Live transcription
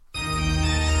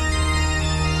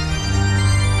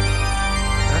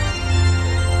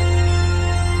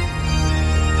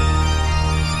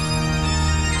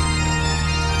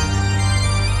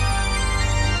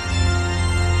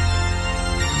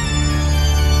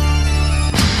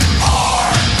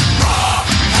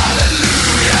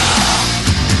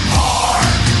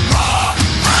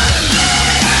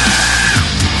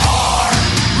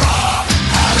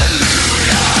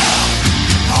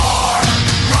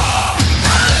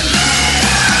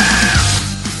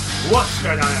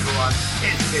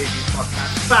It's Davey's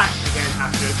podcast, back again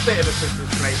after a bit of a Christmas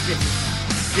break.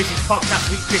 This is podcast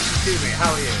week 52, mate. How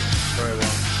are you? Very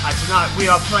well. And tonight we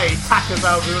are playing Taco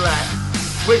Bell Roulette.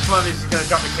 Which one is going to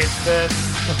drop the kids first?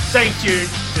 Stay tuned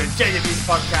to the JW's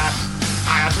podcast.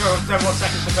 I have 10 more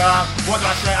seconds to go out. What do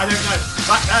I say? I don't know.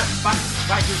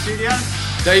 Back to the studio.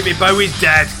 David Bowie's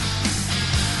dead.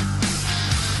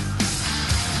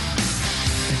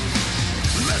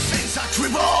 The saints are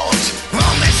crippled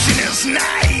on the sinner's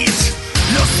night.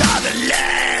 Lost are the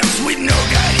lambs with no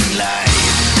guiding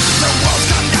light. The walls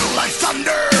come down like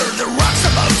thunder, the rock's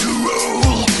about to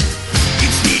roll.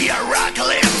 It's the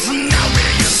Heraclius, now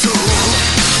bear your soul.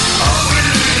 Over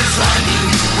the leaders lightning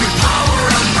with power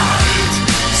and might,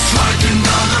 striking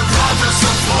down the prophets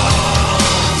of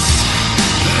false.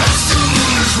 As the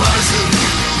moon is rising,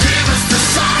 give us the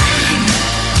sign.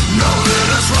 Now let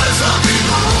us rise up in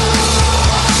all.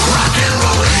 Rock and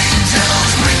roll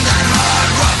angels, bring that hard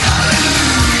rock,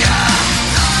 hallelujah.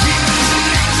 Demons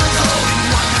and angels all in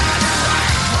one hand,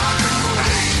 rock and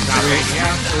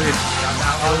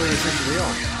roll angels.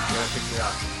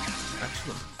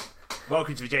 Excellent.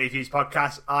 Welcome to the JV's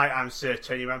podcast. I am Sir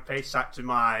Tony Rampage. Sat to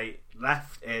my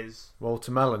left is...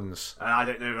 Walter Mellons. And I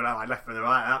don't know about my left from the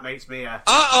right. That makes me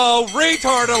Uh-oh,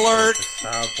 retard alert!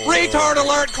 Retard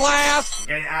alert, class!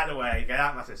 Get it out of the way. Get it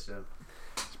out of my system.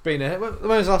 It's been when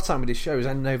was the last time we did shows?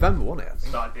 In November, wasn't it?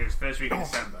 I think. It was first week in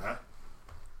December.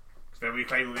 So we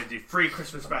claimed we were going to do 3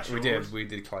 Christmas specials. We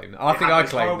did claim that. I think I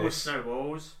claimed horrible this.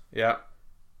 snowballs. Yeah.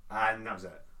 And that was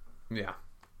it. Yeah.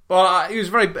 Well, it was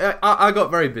very. I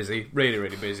got very busy,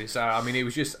 really busy. So I mean, it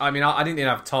was just. I mean, I didn't even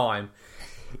have time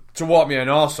to wipe my own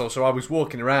arsehole, so I was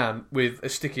walking around with a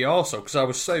sticky arsehole because I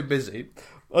was so busy.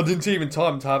 I didn't have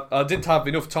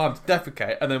enough time to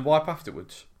defecate and then wipe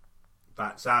afterwards.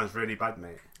 That sounds really bad,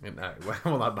 mate. No, it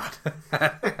wasn't that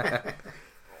bad.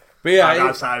 But yeah, I'm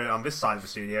outside on this side of the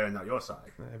studio and not your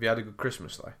side. Have you had a good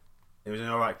Christmas though? It was an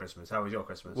alright Christmas. How was your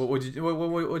Christmas? What did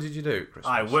you do at Christmas?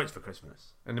 I worked for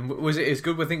Christmas. And then was it as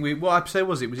good? I think what episode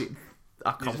was it? Was it?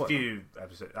 There's a few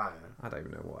episodes. I don't know. I don't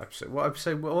even know what episode.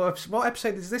 What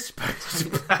episode is this supposed to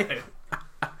be?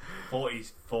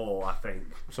 44, I think.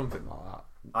 Something like that.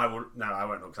 I won't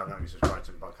look because I'm not subscribed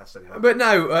to the podcast anymore. But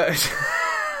no.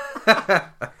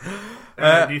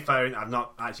 New phone. I've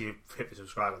not actually hit the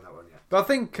subscribe on that one yet. But I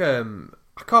think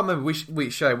I can't remember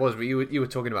which show it was, but you were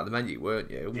talking about the menu, weren't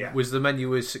you? Yeah. Was the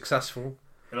menu successful?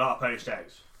 A lot of poached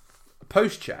eggs.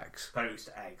 Poached checks. Poached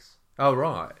eggs. Oh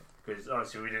right. Because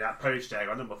obviously we did that poached egg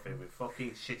on the muffin with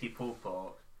fucking shitty pulled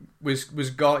pork. Was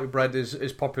garlic bread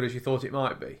as popular as you thought it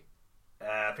might be?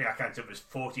 I think I counted it was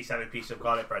 47 pieces of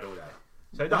garlic bread all day.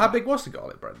 So How big was the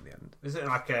garlic bread in the end? Is it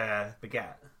like a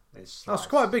baguette? That's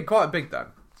quite big then.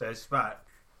 So it's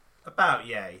about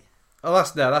yay. Oh,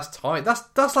 that's tight.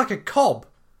 That's like a cob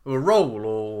or a roll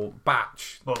or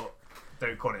batch. But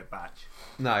don't call it batch.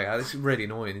 No, yeah, this is really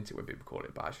annoying, isn't it, when people call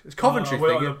it batch? It's a Coventry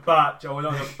we're thing. on a batch. We're on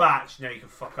a batch. No, you can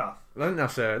fuck off. I think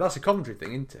that's a Coventry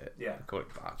thing, isn't it? Yeah. They call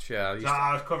it batch. Yeah. So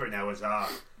I was covering there was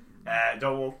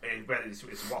don't want it's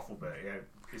a waffle burger. You know,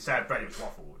 instead of bread, it was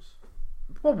waffles.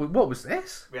 What was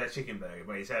this? We had a chicken burger,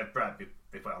 but instead of bread,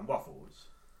 we put it on waffles.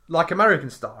 Like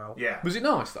American style. Yeah. Was it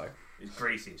nice though? It's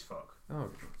greasy as fuck. Oh.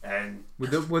 And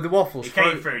With the waffles. it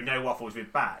came through no waffles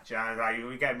with batch, and I was like,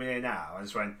 "We get them in here now." I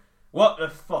just went, "What the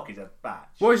fuck is a batch?"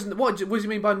 What do you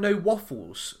mean by no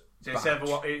waffles? So instead of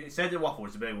the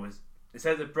waffles, the burger was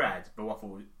instead of the bread, the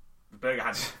burger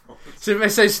had waffles. So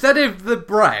instead of the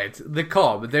bread, the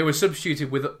cob, they were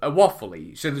substituted with a waffle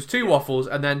each. So there's 2 waffles,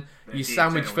 and then you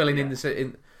sandwich filling in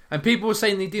the. And people were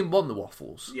saying they didn't want the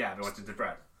waffles. Yeah, they wanted the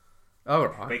bread. Oh,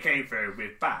 But right. it came through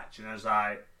with batch, and I was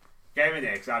like, "Get him in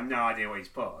here," because I have no idea what he's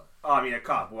put. Oh, I mean a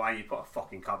cob. Why you put a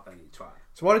fucking cob then, you twat?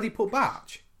 So why did he put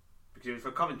batch? Because it was for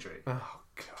Coventry. Oh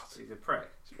God, He's a prick.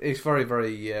 it's very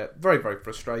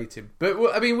frustrating. But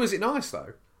I mean, was it nice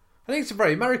though? I think it's a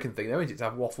very American thing, though, isn't it, to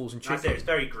have waffles and That's chicken? it. It's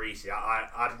very greasy.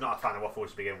 I'm not a fan of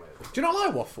waffles to begin with. Do you not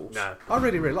like waffles? No. I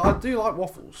really I do like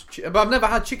waffles, but I've never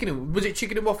had chicken. Was it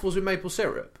chicken and waffles with maple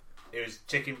syrup? It was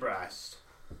chicken breast.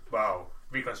 Well,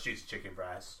 reconstituted chicken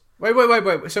breast. Wait.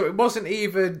 So it wasn't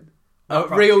even a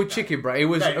Not real proper chicken chicken. breast. It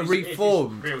was a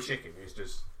reformed. It's real chicken. It's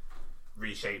just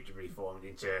reshaped and reformed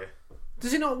into.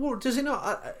 Does it not?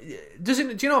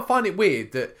 Do you not find it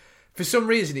weird that for some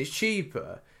reason it's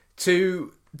cheaper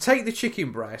to take the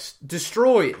chicken breast,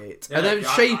 destroy it, and then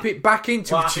shape it back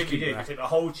into a chicken you breast? take the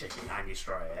whole chicken and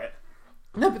destroy it.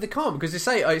 No, but they can't because they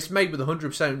say it's made with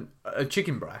 100%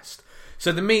 chicken breast.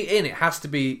 So the meat in it has to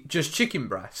be just chicken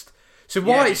breast. So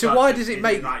why? it's so like- why does it it's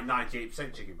make? like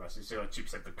 98% chicken breast? It's like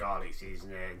 2% for garlic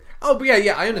seasoning. Oh, but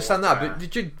yeah, I understand that. Water.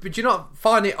 But do you not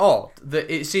find it odd that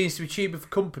it seems to be cheaper for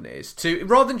companies to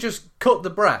rather than just cut the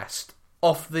breast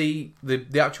off the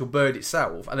actual bird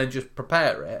itself and then just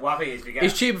prepare it? Well, I think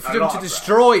It's cheaper for a them lot to of breast.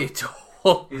 destroy it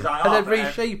all It's like, and then but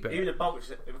reshape it. Even the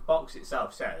box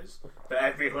itself says that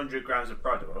every 100 grams of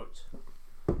product,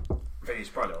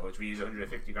 finished product, we use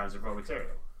 150 grams of raw material.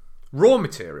 Raw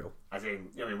material. As in,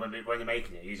 when you're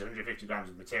making it, you use 150 grams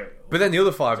of material. But then the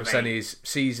other 5% To make- is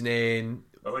seasoning.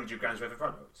 100 grams worth of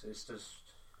product. It's just...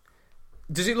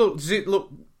 Does it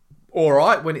look all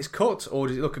right when it's cut, or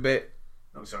does it look a bit?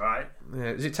 Looks alright.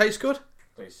 Yeah, does it taste good?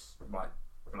 Tastes like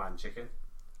bland chicken.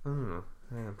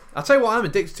 I'll tell you what I'm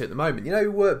addicted to at the moment. You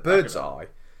know, Bird's Taco Bell. Eye.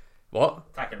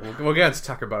 What? Taco Bell. We'll get into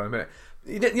Taco Bell in a minute.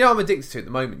 You know what I'm addicted to at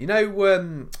the moment? You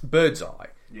know, Bird's Eye.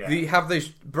 Yeah. They have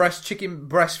those chicken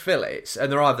breast fillets,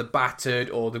 and they're either battered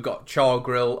or they've got char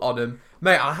grill on them.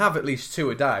 Mate, I have at least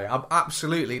 2 a day. I'm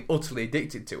absolutely, utterly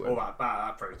addicted to All them.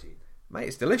 that protein. Mate,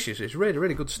 it's delicious. It's really,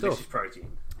 really good This stuff. is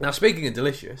protein. Now, speaking of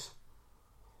delicious,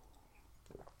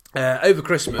 over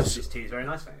Christmas. This tea is very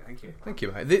nice, mate. Thank you. Thank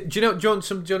you, mate. Do you want to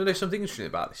know something interesting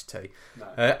about this tea?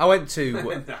 No. I went to.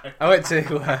 No. I'm just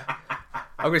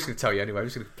going to tell you anyway. I'm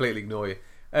just going to completely ignore you.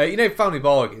 You know, Family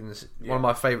Bargains, one of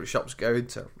my favourite shops to go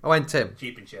into. I went in.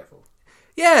 Cheap and cheerful.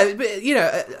 Yeah, but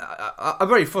I'm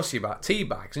very fussy about tea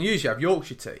bags, and usually I have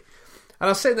Yorkshire tea. And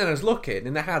I was sitting there and I was looking,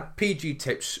 and they had PG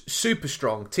Tips super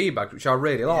strong tea bags, which I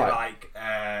really like.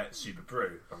 Super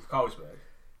Brew from Carlsberg.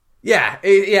 Yeah,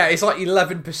 it's like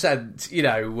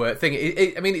 11%,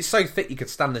 thing. I mean, it's so thick you could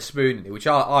stand a spoon in it, which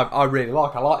I really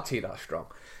like. I like tea that strong.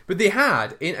 But they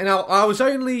had, and I was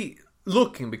only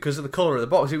looking because of the colour of the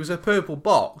box. It was a purple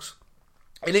box,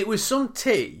 and it was some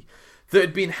tea that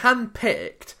had been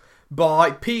hand-picked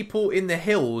by people in the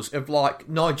hills of, like,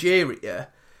 Nigeria.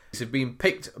 It had been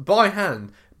picked by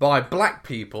hand by black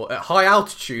people at high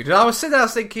altitude. And I was sitting there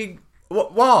thinking...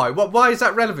 Why? Why is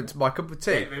that relevant to my cup of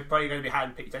tea? They're probably going to be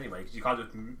hand-picked anyway, because you can't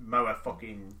just mow a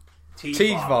fucking tea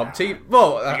farm. down.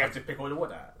 Well, you have to pick all the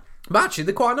wood out. but actually,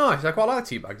 they're quite nice. I quite like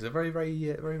tea bags. They're very, very,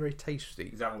 very, very tasty.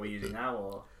 Is that what we're using now,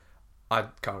 or...? I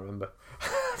can't remember.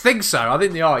 I think so. I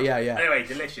think they are. Yeah. Anyway,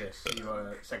 delicious. You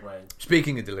were segueing.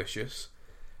 Speaking of delicious,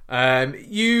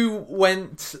 you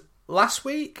went last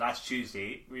week. Last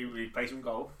Tuesday, we played some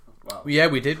golf. Well, Yeah,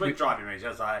 we did. we went driving range. I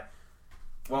was like,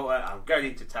 well, I'm going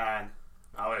into town.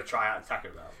 I want to try out Taco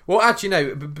Bell. Well, actually,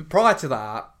 no. Prior to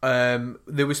that,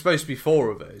 there was supposed to be 4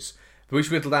 of us, which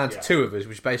whittled down to 2 of us,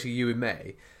 which is basically you and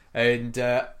me. And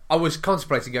I was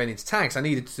contemplating going into town because I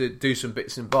needed to do some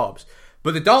bits and bobs.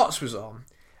 But the darts was on,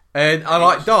 and I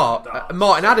like darts.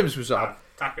 Martin Adams was on.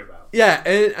 Taco Bell. Yeah,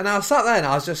 and I sat there and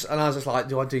I was just like,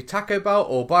 do I do Taco Bell,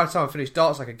 or by the time I finish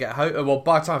darts I can get home? Well,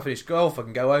 by the time I finish golf I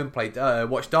can go home, play,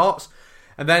 watch darts.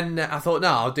 And then I thought, no,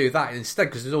 I'll do that instead,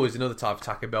 because there's always another type of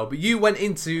Taco Bell. But you went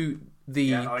into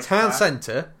the town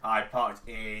centre. I parked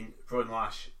in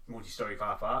Broadmarsh multi-storey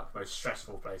car park, most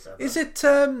stressful place ever. Is it?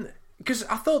 Because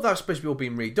I thought that was supposed to be all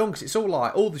being redone. Because it's all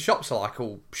like all the shops are like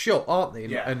all shut, aren't they?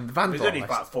 Yeah, And vandalised. there's only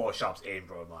about 4 shops in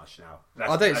Broadmarsh now.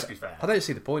 Let's be fair. I don't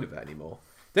see the point of it anymore.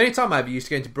 The only time I ever used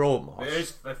to go into Broadmarsh.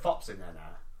 There's fops in there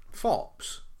now.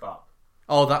 Fops. Fop.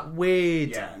 Oh, that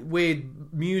weird Yeah.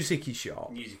 music-y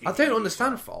shop. Music-y I don't TV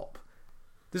understand shop. Fop.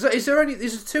 Is there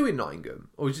 2 in Nottingham?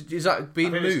 Or is that being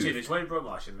I think there's moved? 2. There's one in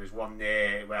Broadmarsh and there's one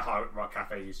near where Hard Rock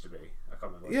Cafe used to be. I can't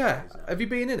remember what Yeah. it is now. Have you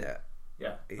been in it?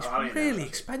 Yeah. It's I mean, really that's it.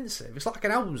 expensive. It's like an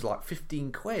album's like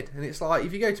 15 quid. And it's like,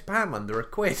 if you go to Poundland, they're a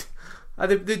quid.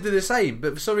 And they're the same.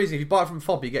 But for some reason, if you buy it from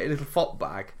Fop, you get a little Fop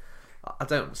bag. I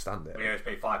don't understand it. We always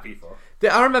pay 5p for.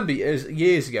 I remember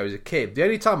years ago as a kid, the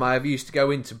only time I ever used to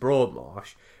go into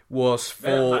Broadmarsh was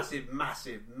Their for...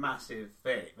 massive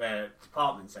thing, their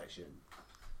department section,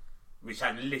 which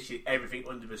had literally everything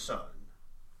under the sun.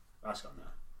 That's gone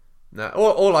now. No,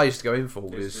 all I used to go in for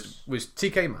It's was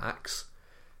TK Maxx,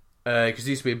 because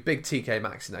there used to be a big TK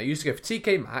Maxx in there. I used to go for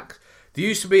TK Maxx. There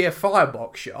used to be a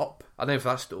Firebox shop. I don't know if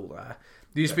that's still there.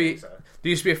 There used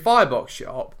to be a Firebox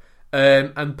shop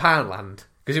and Poundland,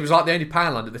 because it was like the only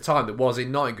Poundland at the time that was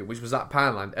in Nottingham, which was that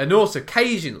Poundland. And also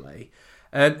occasionally,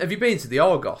 have you been to the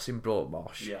Argos in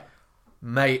Broadmarsh? Yeah.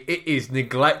 Mate, it is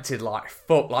neglected like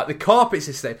fuck. Like the carpets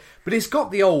are stained, but it's got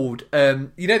the old,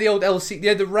 the old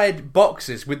LC, the red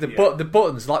boxes with the the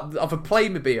buttons like of a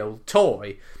Playmobil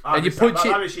toy, and you punch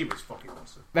that it. machine was fucking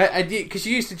awesome. And because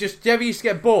you used to do you ever used to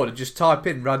get bored and just type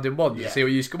in random ones and see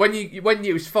what you when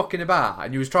you was fucking about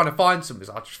and you was trying to find something, it's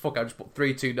like I just put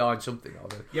 329 something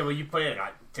on it. Yeah, well, you put in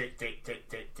like tick, tick, tick,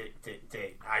 tick, tick, tick,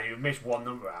 tick, and you miss one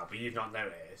number out, but you've not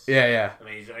noticed. Yeah. I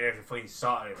mean, you have to fucking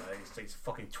start over. It takes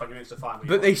fucking 20 minutes to find.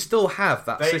 But they still have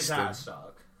that They system. out of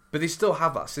stock. But they still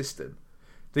have that system.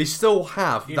 They still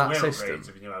have You that will system. upgrade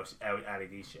to the new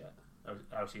LED shit.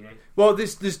 LCD. Well,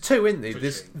 there's two in there.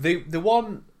 There's Touchscreen. the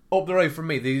one up the road from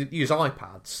me. They use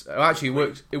iPads.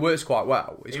 Actually, it works quite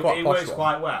well. It's quite a It posh works one.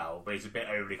 quite well, but it's a bit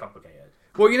overly complicated.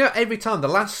 Well, you know, every time, the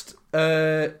last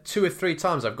 2 or 3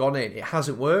 times I've gone in, it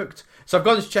hasn't worked. So I've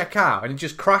gone to check out, and it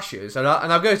just crashes, and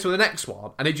I go to the next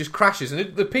one, and it just crashes,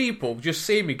 and the people just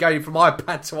see me going from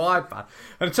iPad to iPad,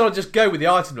 and until I just go with the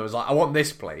item numbers, like, I want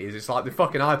this, please. It's like the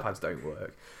fucking iPads don't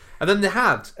work. And then they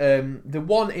had the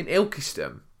one in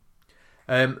Ilkeston.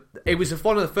 It was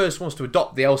one of the first ones to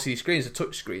adopt the LCD screens, the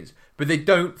touch screens, but they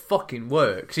don't fucking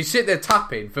work. So you sit there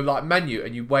tapping for like menu,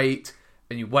 and you wait,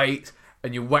 and you wait,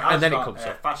 and you wait, and then it comes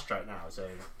up. Fast Track now, so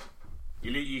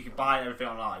you can buy everything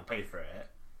online, pay for it,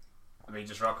 and then you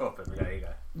just rock up and there you go.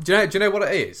 Do you know what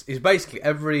it is? It's basically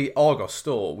every Argos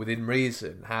store within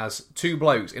reason has 2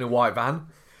 blokes in a white van,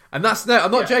 and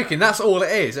I'm not joking. That's all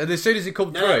it is. And as soon as it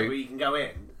comes No, through, but you can go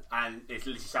in and it's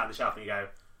literally sat on the shelf, and you go,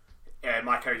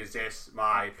 my code is this,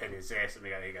 my pin is this, and we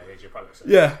go, there you go, here's your product.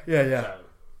 yeah. So,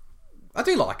 I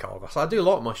do like Argos. I do a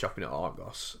lot of my shopping at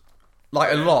Argos.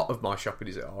 Like, a lot of my shopping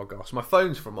is at Argos. My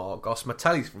phone's from Argos. My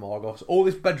telly's from Argos. All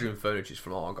this bedroom furniture's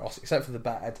from Argos, except for the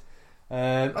bed.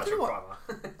 I that's don't know your what...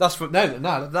 primer. That's from...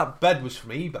 No, that bed was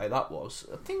from eBay, that was.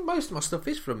 I think most of my stuff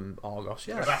is from Argos,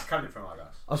 yeah. The glass cabinet from Argos.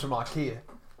 That's from IKEA.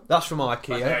 That's from That's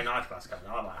a IKEA. very nice glass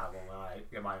cabinet. I might have one when I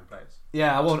get my own place.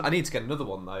 Yeah, I need to get another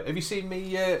one, though. Have you seen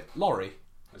me lorry?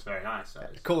 It's very nice. So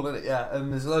Cool, isn't it? Yeah,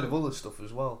 and there's a load of other stuff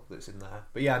as well that's in there.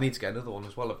 But yeah, I need to get another one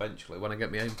as well eventually when I get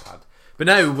my own pad. But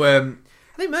no,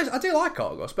 I do like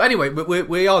Argos. But anyway,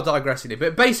 we are digressing here.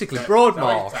 But basically,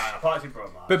 Broadmarsh.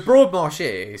 But Broadmarsh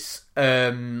is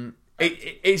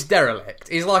it's derelict.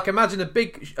 It's like, imagine a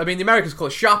big. I mean, the Americans call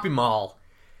it shopping mall.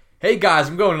 Hey guys,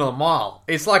 I'm going to the mall.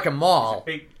 It's like a mall, It's a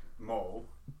big mall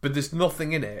but there's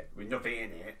nothing in it. with nothing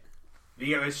in it.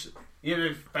 You know those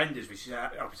vendors which is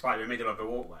outside in the middle of the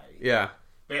walkway. Yeah.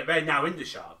 They're now in the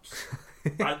shops.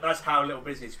 That's how little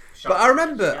business shops. But I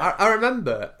remember, Yeah. I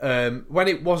remember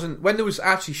when there was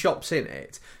actually shops in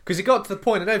it, because it got to the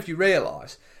point. I don't know if you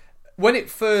realise, when it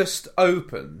first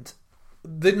opened,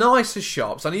 the nicer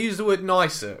shops, and I use the word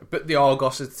nicer, but the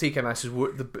Argos, the TK Maxx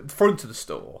were the front of the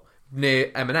store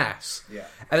near M&S. Yeah.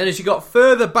 And then as you got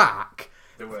further back,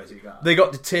 The words you got. they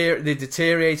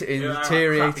deteriorated and There was a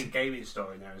deteriorated. crappy gaming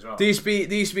store in there as well. There used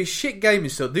to be a shit gaming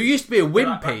store. There used to be a That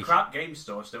Wimpy. crap game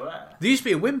store still there. There used to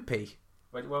be a Wimpy.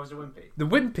 Where was the Wimpy? The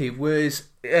Wimpy was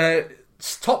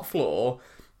top floor,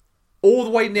 all the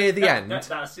way near the end. It's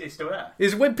still there.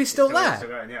 Is Wimpy still It's there? still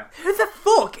going, yeah. Who the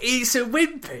fuck eats a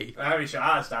Wimpy? The only shop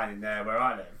I was standing there where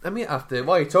I live. I mean,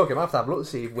 while you're talking, I have to have a look to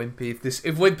see if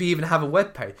Wimpy even have a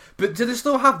web page. But do they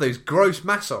still have those gross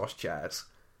massage chairs?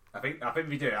 I think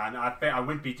we do, and I bet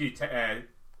Wimpy do.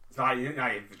 It's like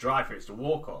the drive-through, it's to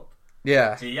walk up.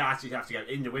 Yeah. So you actually have to go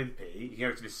in the Wimpy. You can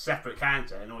go to this separate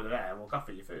counter and order there and walk off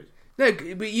for your food. No,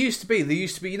 but there used to be,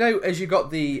 you know, as you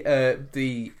got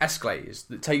the escalators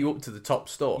that take you up to the top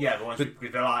store. Yeah, the ones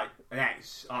because they're like an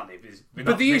X, aren't they?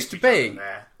 But there used to be,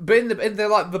 but in the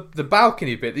like the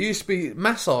balcony bit, there used to be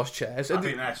massage chairs. I And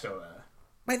think they're still there.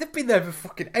 mate, they've been there for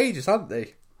fucking ages, haven't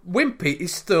they? Wimpy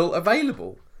is still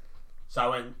available. So I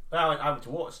went to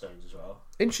Waterstones as well.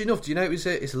 Interesting enough, do you know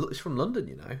it's from London?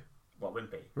 You know. What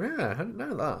Wimpy? Yeah, I didn't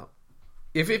know that.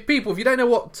 If you don't know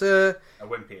what A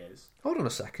Wimpy is. hold on a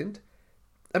second,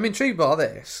 I'm intrigued by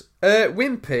this.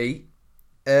 Wimpy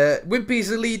is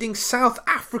the leading South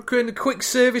African quick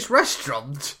service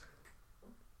restaurant.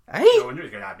 Hey, No wonder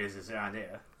it's going to have business around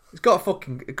here. it's got a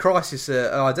fucking crisis,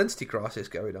 identity crisis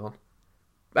going on.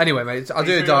 Anyway, mate, I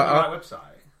do Is a it on the right website.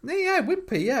 Yeah,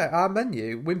 Wimpy. Yeah, our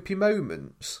menu, Wimpy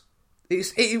Moments.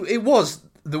 It was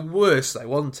the worst. They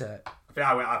want it. I think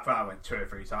I went 2 or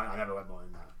 3 times. I never went more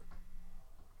than that.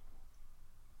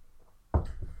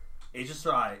 It's just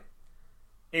like,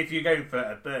 if you're going for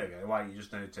a burger, why don't you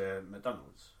just go to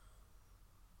McDonald's?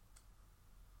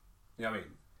 You know what I mean?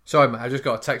 Sorry, mate. I just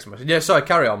got a text message. Yeah, sorry.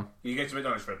 Carry on. You go to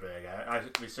McDonald's for a burger.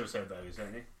 We still sell burgers,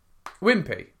 don't you?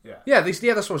 Wimpy. Yeah. Yeah,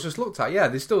 that's what I just looked at. Yeah,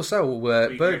 they still sell You go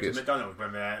to burgers. McDonald's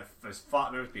when there must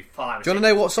be 5 or Do you want to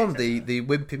know what's on the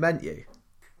Wimpy menu?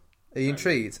 Are you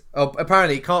intrigued? Oh,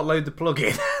 apparently you can't load the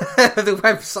plugin. The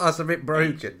website's a bit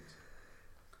broken.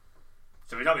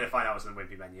 So we're not going to find out what's on the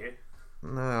Wimpy menu.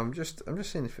 No, I'm just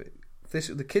seeing if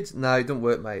the kids. No, it don't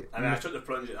work, mate. And then I took the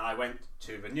plunge and I went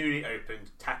to the newly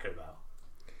opened Taco Bell.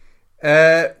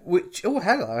 Which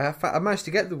hello! I managed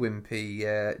to get the Wimpy.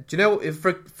 Do you know if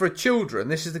for children?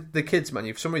 This is the kids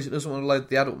menu. For some reason, it doesn't want to load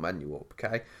the adult menu up.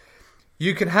 Okay,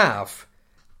 you can have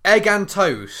egg and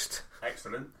toast,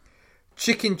 Excellent.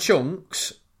 chicken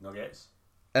chunks, Nuggets.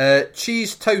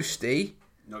 cheese toasty,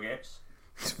 Nuggets.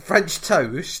 French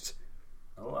toast,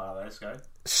 Oh, let's go.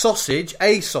 sausage,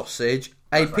 a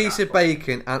piece of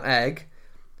bacon and egg,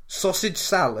 sausage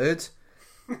salad,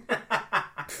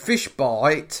 fish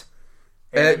bite.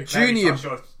 Junior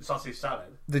sausage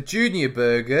salad. The junior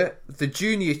burger, the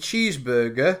junior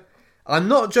cheeseburger. I'm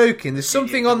not joking. There's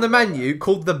something on the menu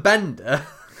called the Bender,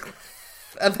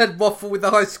 and then waffle with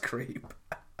ice cream.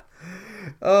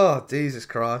 Oh, Jesus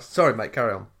Christ! Sorry, mate.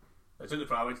 Carry on. I took the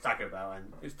flight. I went to Taco Bell,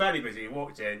 and it's fairly busy.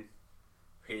 Walked in,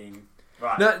 peeing.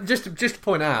 Right. No, just to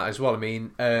point out as well. I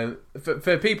mean,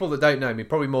 for people that don't know me,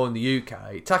 probably more in the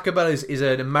UK, Taco Bell is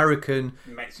an American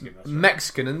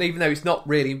Mexican, and even though it's not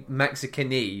really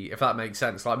Mexican-y, if that makes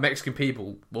sense, like Mexican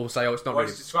people will say, "Oh, it's not really."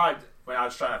 It's described when I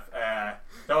was trying to.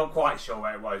 They weren't quite sure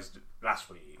where it was last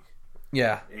week.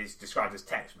 Yeah, it's described as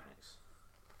Tex-Mex.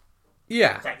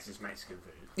 Yeah, Texas Mexican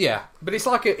food. Yeah, but it's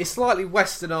like it's slightly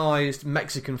westernised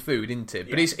Mexican food, isn't it?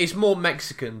 But it's more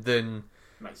Mexican than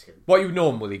what you would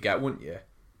normally get, wouldn't you?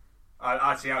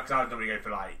 I see, because I would normally go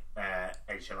for like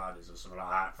enchiladas or something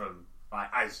like that from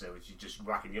like Asda, which you just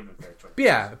whack in the oven for 20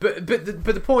 Yeah, but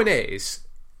the point is,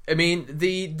 I mean,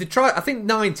 I think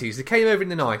 90s, they came over in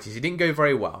the 90s, it didn't go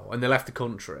very well, and they left the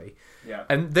country. Yeah.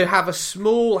 And they have a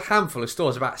small handful of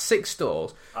stores, about 6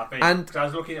 stores. I think, because I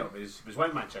was looking up, there's one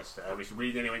in Manchester, which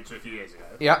we only went to a few years ago.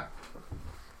 Yeah.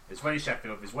 There's one in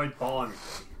Sheffield, there's one in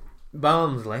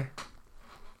Barnsley.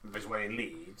 There's one in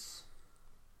Leeds.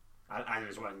 And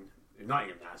there's one in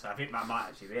Nottingham now, so I think that might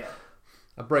actually be it.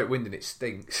 I broke wind and it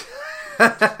stinks.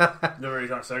 No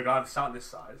reason I'm so glad to start on this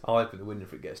side. I'll open the window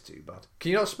if it gets too bad.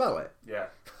 Can you not smell it? Yeah.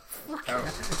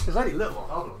 There's only a little one.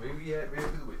 Hold on, maybe open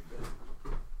the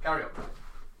window. Carry on.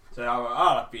 So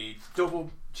I'll have the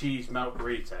double cheese melt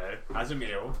burrito as a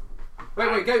meal.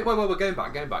 Wait, we're going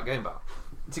back.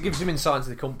 To give some insight into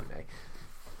the company.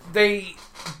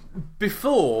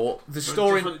 Before the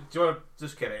story... Do you want to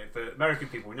just get it? For American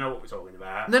people, we know what we're talking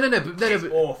about. No, it's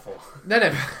awful. No.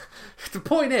 The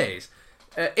point is,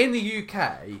 in the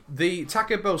UK, the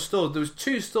Taco Bell stores, there was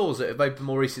 2 stores that have opened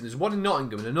more recently. There's one in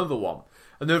Nottingham and another one.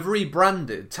 And they've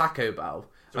rebranded Taco Bell.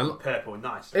 It's all purple and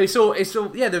nice. It's all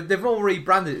yeah, they've all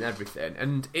rebranded and everything.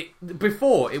 And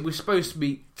before, it was supposed to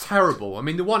be terrible. I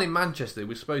mean, the one in Manchester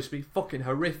was supposed to be fucking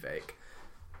horrific.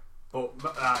 But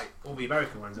all the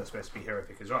American ones are supposed to be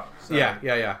horrific as well. So yeah.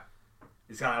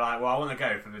 It's kind of like, well, I want to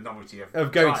go for the novelty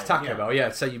of going to Taco Bell.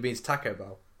 Yeah, so you've been to Taco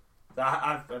Bell. So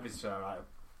I've been to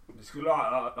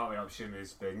I'm assuming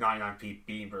there's the 99p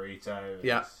bean burrito.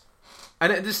 Yeah,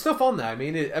 and there's stuff on there. I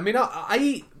mean, I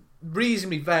eat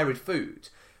reasonably varied food,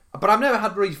 but I've never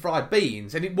had refried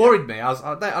beans, and it worried me. I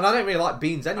don't really like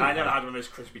beans anyway. I never had one of those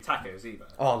crispy tacos either.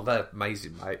 Oh, they're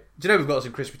amazing, mate. Do you know we've got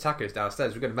some crispy tacos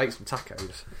downstairs? We're going to make some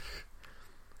tacos.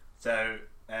 So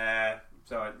I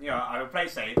would play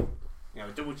safe.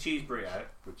 A double cheese burrito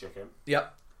with chicken.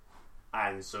 Yep.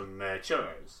 And some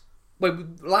churros.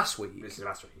 Wait, last week? This is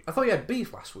last week. I thought you had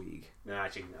beef last week. No, I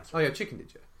had chicken last week. Oh, you had chicken,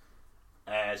 did you?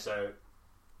 So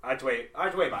I had to wait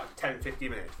about 10-15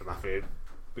 minutes for my food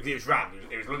because it was rammed.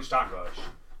 It was lunchtime rush,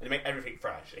 and they make everything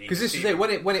fresh. Because this is it. When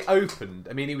it opened,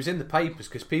 I mean, it was in the papers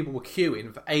because people were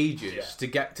queuing for ages to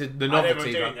get to the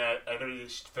novelty. They were doing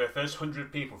for the first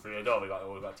 100 people through the door. They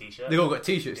all got t-shirts. They all got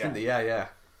t-shirts, didn't they? Yeah.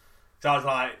 So I was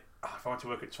like, if I want to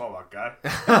work at 12, I'd go.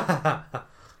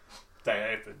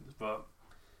 Day opens, but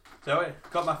so I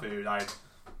got my food. I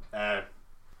had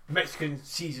Mexican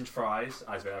seasoned fries,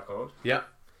 as they are called. Yeah.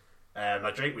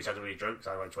 My drink, which I hadn't really drunk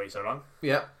because I went to wait so long.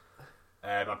 Yeah.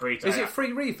 My burrito. Is it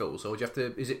free refills or do you have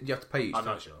to? You have to pay each I'm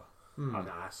time? not sure. I've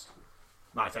not asked.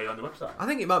 Might tell you on the website. I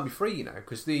think it might be free,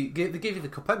 because they give you the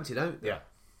cup empty, don't they? Yeah.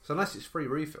 So unless it's free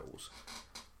refills.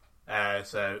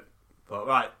 But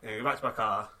right, go back to my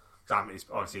car. It's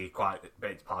obviously quite a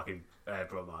bit to park in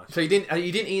Broadmarsh. So you didn't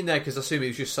eat in there because I assume it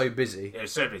was just so busy. It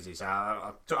was so busy, so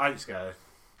I just go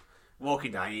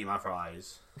walking down, eating my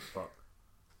fries, but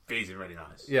these are really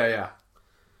nice. Yeah.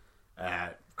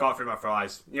 Got through my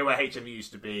fries. You know where HMU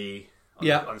used to be on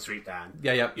the street down?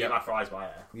 Yeah. Eat my fries by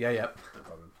there. Yeah. No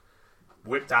problem.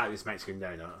 Whipped out this Mexican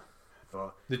donut.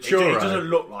 The churro. It doesn't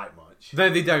look like much. No,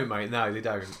 they don't, mate. No, they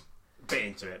don't. Bit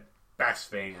into it.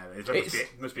 Best thing ever.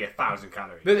 It must be 1,000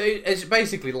 calories. But it's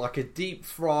basically like a deep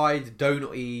fried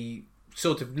donut-y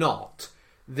sort of knot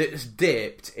that's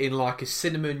dipped in like a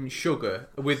cinnamon sugar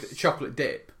with chocolate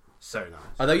dip. So nice.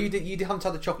 Although you haven't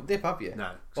had the chocolate dip, have you?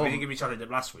 No. So we didn't give me chocolate dip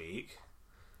last week.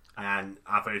 And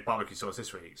I thought it was barbecue sauce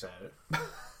this week, so.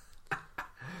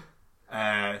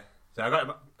 So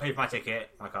I paid for my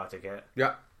ticket, my car ticket.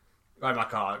 Yeah. Got in my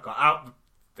car, got out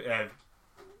the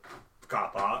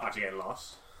car park after getting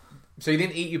lost. So you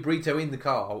didn't eat your burrito in the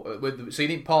car, so you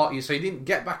didn't so you didn't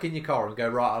get back in your car and go,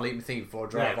 right, I'll eat my thing before I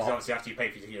drive because off. obviously after you pay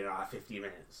for your ticket, like 15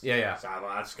 minutes. Yeah. So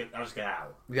I'll just get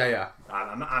out. Yeah.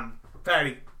 I'm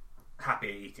very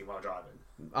happy eating while driving.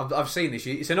 I've seen this.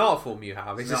 It's an art form you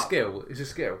have. It's a skill. It's a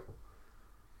skill.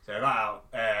 So I got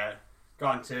out,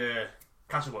 gone to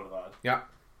Castle Boulevard. Yeah.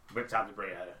 Whipped out the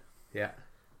burrito. Yeah.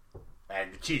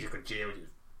 And the cheese I could chew was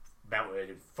melted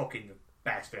and fucking the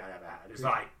best thing I've ever had. It was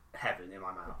like heaven in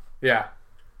my mouth. Yeah.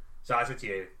 So I said to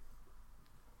you,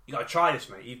 you got to try this,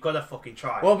 mate. You've got to fucking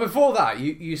try it. Well, before that,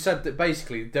 you said that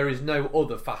basically there is no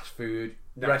other fast food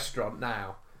restaurant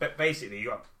now. But basically, you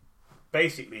got...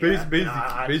 Basically, Basically,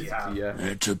 yeah.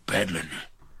 That's a paddling.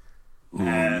 Ooh,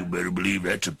 you better believe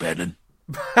that's a paddling.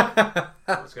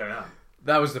 What's going on?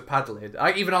 That was the paddling.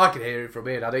 Even I could hear it from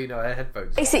here. I don't even know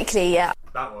headphones. Basically, yeah.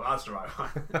 That's the right one.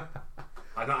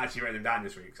 I've not actually written them down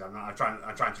this week, so I'm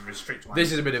trying to restrict my...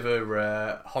 This is a bit of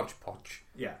a hodgepodge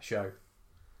show.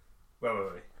 Where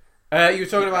were we? You were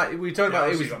talking about... We were talking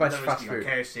about it was the best fast food. You've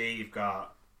got KFC, you've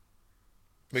got...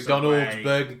 McDonald's, Subway,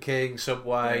 Burger King,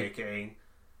 Subway. Burger King.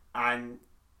 And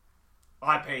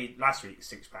I paid last week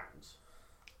 £6.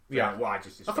 Yeah. What I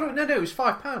just I described. thought, no, it was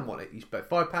 £5, wasn't it? You spent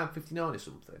 £5.59 or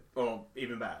something. Or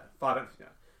even better, £5.59.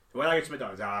 So when I go to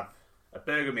McDonald's, I have a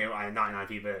burger meal and a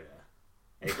 99p burger.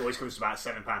 And it always comes to about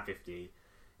 £7.50.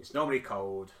 It's normally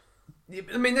cold.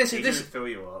 I mean, this It doesn't fill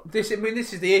you up. this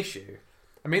is the issue.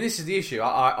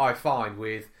 I find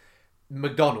with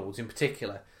McDonald's in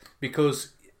particular,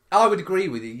 because I would agree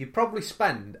with you. You probably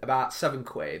spend about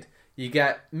 £7. You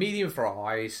get medium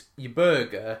fries, your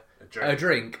burger, a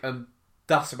drink, and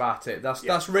that's about it.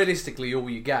 That's realistically all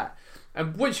you get.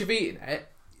 And once you've eaten it,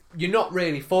 you're not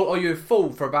really full, or you're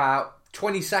full for about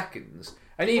 20 seconds.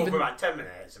 And even for about 10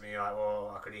 minutes, I mean, you're like,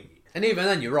 well, I could eat. And even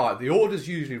then, you're right. The order's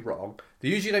usually wrong. They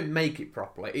usually don't make it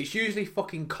properly. It's usually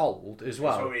fucking cold as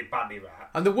well. It's already badly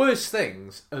wrapped. And the worst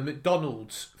things are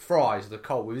McDonald's fries, the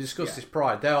cold. We've discussed this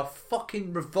prior. They are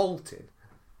fucking revolting.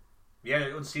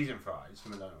 Yeah, unseasoned fries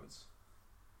from McDonald's.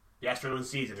 Yes, for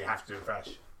unseasoned, they have to do them fresh.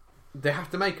 They have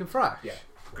to make them fresh. Yeah,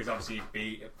 because obviously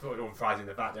you put all the fries in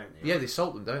the vat, don't they? Yeah, they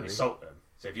salt them, don't They they? salt them.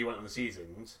 So if you want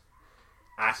unseasoned,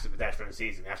 ask them for extra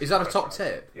unseasoned. Is that a top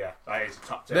tip? Yeah, that is a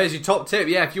top tip. There's your top tip.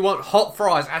 Yeah, if you want hot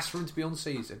fries, ask for them to be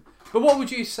unseasoned. But what would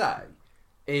you say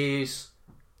is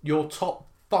your top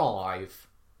 5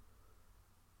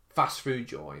 fast food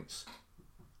joints?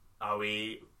 Are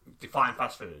we define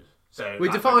fast food? So We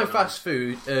like define McDonald's. fast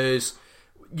food as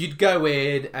you'd go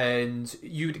in and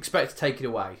you'd expect to take it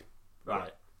away.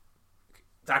 Right.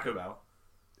 Taco Bell.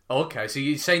 Okay, so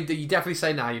you're saying that you definitely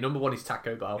say now your number 1 is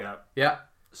Taco Bell. Yeah. Yeah.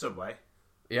 Subway.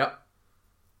 Yep.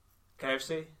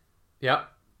 KFC. Yep.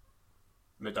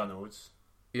 McDonald's.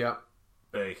 Yep.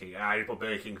 Burger King. I put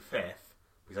Burger King 5th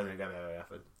because I didn't go there very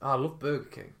often. I love Burger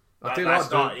King. I do That's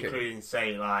like not Burger King. including,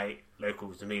 say, like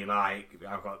locals to me. Like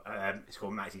I've got it's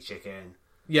called Maxi Chicken.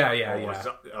 Yeah.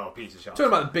 Or Pizza Shop. Talking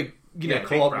about the big, big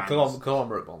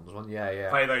conglomerate ones one. Yeah.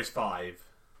 Play those 5.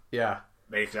 Yeah.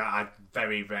 Because I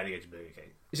very rarely go to Burger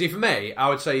King. You see, for me, I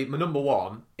would say my number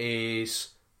 1 is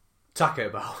Taco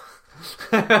Bell.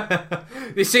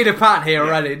 You've seen a pattern here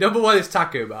already. Number 1 is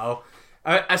Taco Bell.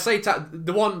 I say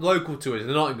the one local to us,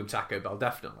 the Nottingham Taco Bell,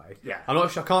 definitely. Yeah. I'm not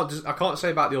sure. I can't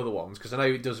say about the other ones because I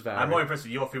know it does vary. I'm more impressed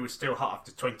with your food was still hot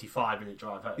after 25-minute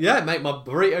drive home. Yeah, mate. My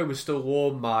burrito was still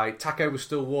warm. My taco was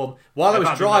still warm while I was If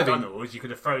I'd been driving. McDonald's, you could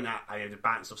have thrown that and the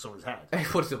bounce off someone's head.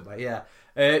 It would have, mate.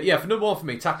 Yeah. For number 1 for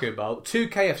me, Taco Bell. 2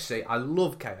 KFC. I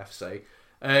love KFC.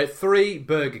 3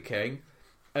 Burger King.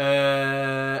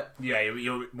 Yeah,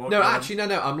 you're No, actually,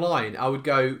 no. I'm lying. I would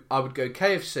go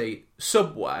KFC,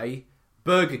 Subway,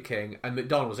 Burger King, and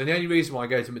McDonald's. And the only reason why I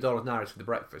go to McDonald's now is for the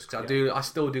breakfast because I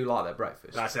still do like their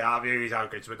breakfast. That's it. The only reason I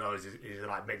go to McDonald's is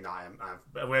like midnight.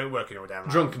 We're working all day. Right?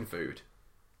 Drunken food.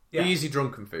 Yeah. Easy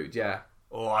drunken food. Yeah.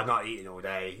 Or I'm not eating all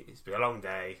day. It's been a long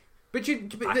day. But I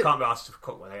can't be asked to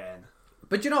cook when I get in.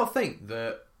 But do you not think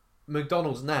that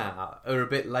McDonald's now are a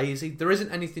bit lazy? There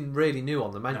isn't anything really new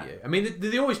on the menu. No. I mean,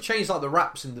 they always change like the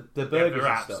wraps and the We have burgers the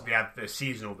wraps. and stuff. We have the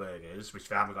seasonal burgers, which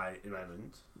we haven't got at the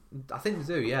moment, I think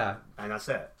they do, yeah. and that's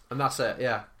it. And that's it,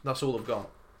 yeah. That's all I've got.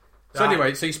 So Right.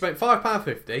 anyway, so you spent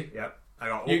 £5.50. Yep. I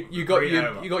got You got your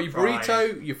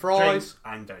burrito, your fries, drinks,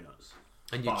 and donuts.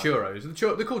 and your Bargain.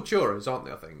 churros. They're called churros, aren't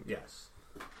they? I think. Yes.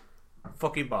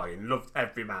 Fucking bargain. Loved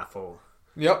every mouthful.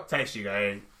 Yep. Taste you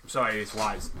going, I'm sorry, it's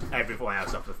everyone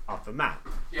else off the map.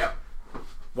 Yep.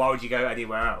 Why would you go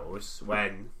anywhere else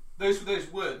when those were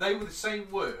those words. They were the same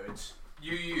words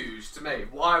you used to me.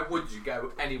 Why would you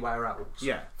go anywhere else?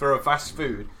 Yeah. For a fast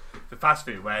food. The fast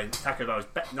food where Taco Bell is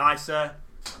nicer,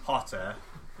 hotter,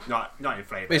 not in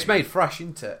flavour. It's made fresh,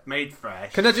 isn't it? Made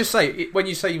fresh. Can I just say, when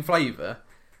you say in flavour,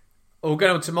 we'll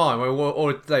go on to mine. Where we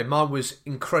ordered today. Mine was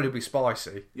incredibly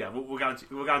spicy. Yeah, we're going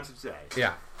to today.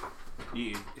 Yeah.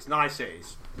 It's nice.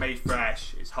 It's made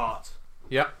fresh. It's hot.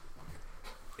 Yeah.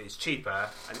 It's cheaper,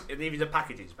 and even the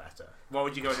packaging's better. Why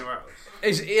would you go anywhere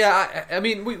else? I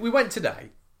mean, we went today.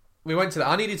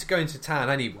 I needed to go into town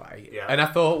anyway. Yeah. And I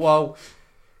thought, well,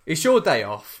 it's your day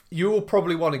off. You will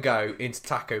probably want to go into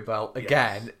Taco Bell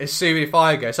again as soon as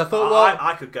I go. So I thought, well...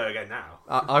 I could go again now.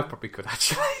 I probably could,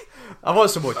 actually. I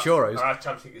want some more churros. I have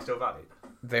to think it's still valid.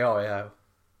 They are, yeah.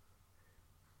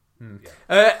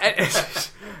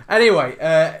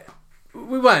 Anyway,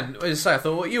 we went. As I say, I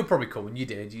thought, well, you'll probably call, and you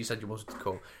did. You said you wanted to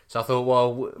call. So I thought,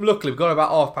 well, luckily we've got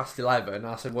about 11:30. And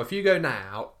I said, well, if you go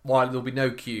now, while there'll be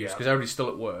no queues because everybody's still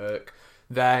at work,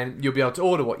 then you'll be able to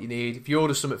order what you need. If you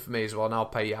order something for me as well, and I'll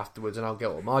pay you afterwards, and I'll get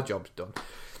all my jobs done.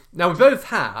 Now we both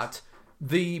had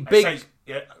the big. I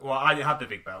didn't have the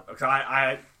big belt because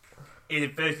I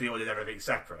inadvertently ordered everything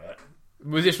separate.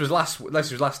 Well, this was last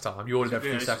time. You ordered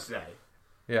everything separate. Today.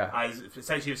 Yeah. I was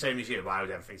essentially the same as you, but I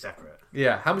ordered everything separate.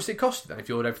 Yeah. How much did it cost you then if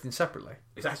you ordered everything separately?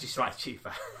 It's actually slightly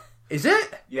cheaper. Is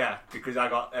it? Yeah, because I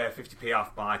got 50p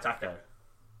off my taco.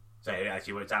 So it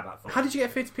actually worked out about 4. How did you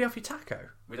get 50p off your taco?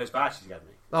 With those vouchers you gave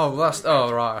me. Oh,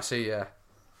 right. I see. Yeah,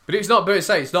 but it's not. But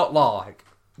it's not like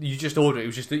you just ordered it. It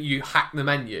was just that you hacked the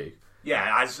menu. Yeah,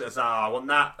 I want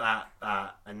that,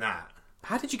 and that.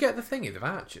 How did you get the thingy, the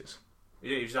vouchers?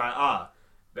 He was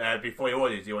like, before you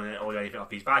ordered, do you want to order anything off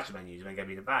these voucher menus? And then give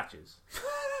me the vouchers.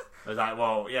 I was like,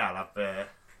 well, yeah, I'll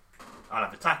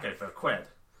have the taco for £1.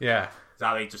 Yeah.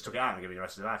 So he just took it out and gave me the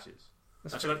rest of the vouchers. I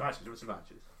took the vouchers. What's the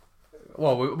vouchers?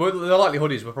 Well, the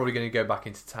likelihood is we're probably going to go back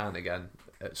into town again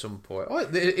at some point. Oh,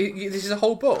 this is a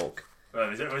whole book.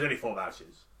 Well, there was only 4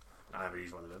 vouchers. I never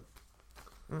used one of them.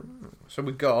 So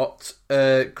we got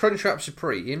Crunchwrap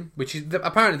Supreme, which is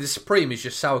apparently the Supreme is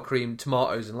just sour cream,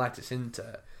 tomatoes, and lettuce, isn't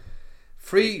it?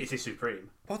 It's a Supreme.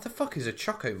 What the fuck is a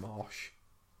Choco Marsh?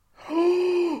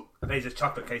 I think it's a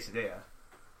chocolate quesadilla.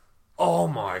 Oh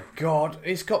my god!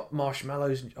 It's got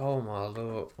marshmallows. Oh my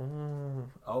lord!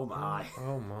 Oh my!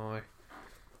 Oh my!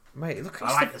 Mate, look!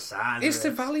 I like the sound. It's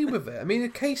the value of it. I mean, a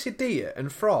quesadilla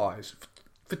and fries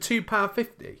for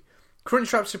 £2.50.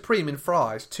 Crunchwrap Supreme and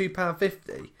fries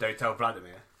 £2.50. Don't tell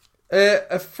Vladimir.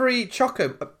 A free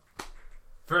choco.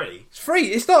 Free? It's free.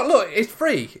 It's not. Look, it's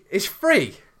free. It's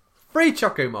free. Free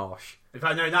Choco Marsh. If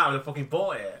I'd known that, I would have fucking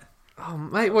bought it. Oh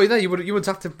mate, well no, you wouldn't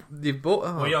have to. You bought.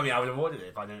 Oh. Well, you know me, I would have ordered it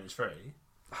if I knew it was free.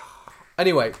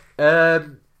 Anyway,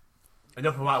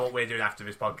 enough about what we're doing after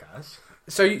this podcast.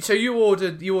 So you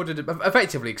ordered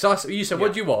effectively because you said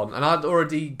what do you want, and I'd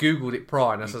already googled it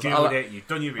prior. And I said, Googled it, you've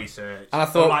done your research, and I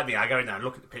thought, like me, I go in there and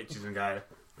look at the pictures and go,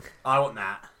 I want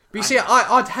that. But you see,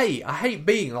 I hate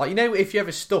being like, you know, if you're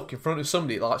ever stuck in front of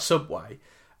somebody like Subway,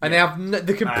 and they have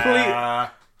the complete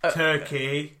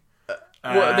turkey.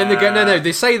 Then they go, no,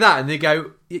 they say that, and they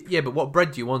go, yeah, but what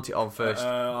bread do you want it on first?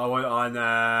 I want it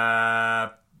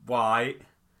on white,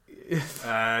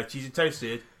 cheese and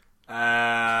toasted.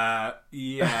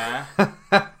 Yeah. Do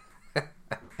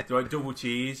I want double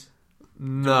cheese?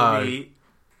 No. Double meat?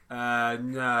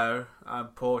 No. I'm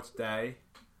poor today.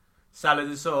 Salad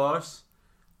and sauce?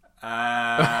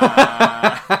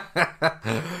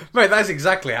 Mate, that's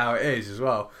exactly how it is as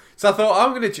well. So I thought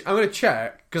I'm gonna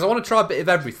check because I want to try a bit of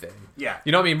everything. Yeah.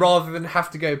 You know what I mean? Rather than have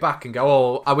to go back and go,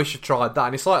 oh, I wish I tried that.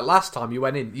 And it's like last time you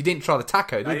went in, you didn't try the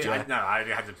taco, did you? No, I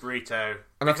only had the burrito.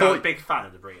 And I I'm thought, a big fan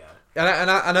of the burrito. And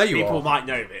I know you People are. might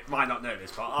not know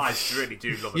this, but I really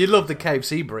do love it. You love the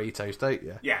KFC burritos, don't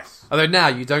you? Yes. Although now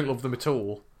you don't love them at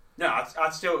all. No,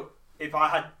 I'd still, if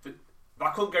I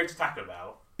couldn't go to Taco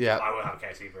Bell, yeah, I would have a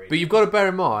KFC burrito. But you've got to bear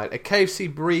in mind, a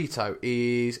KFC burrito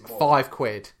is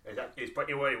 £5.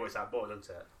 It works out more, doesn't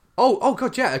it? Oh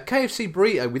god, yeah, a KFC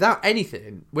burrito without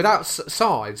anything, without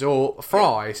sides or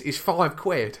fries, is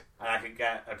 £5. And I can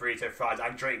get a burrito, fries,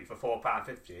 and drink for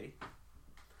 £4.50.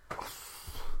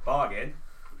 Bargain.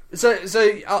 So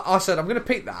I said I'm going to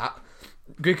pick that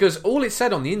because all it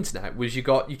said on the internet was you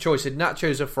got your choice of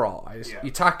nachos or fries,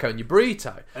 your taco and your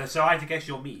burrito. And so I had to guess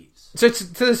your meats. So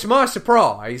to my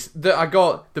surprise, that I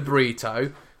got the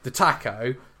burrito, the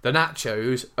taco, the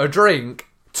nachos, a drink,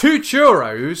 2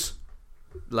 churros,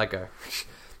 Lego.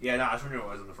 Yeah, no, I was wondering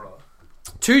what was on the floor.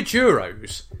 2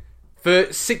 churros for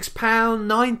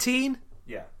 £6.19.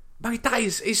 Yeah. Mate, that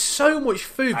is so much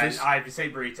food. And I had the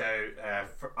same burrito,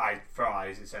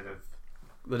 fries instead of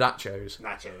the nachos.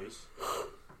 nachos.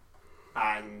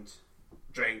 and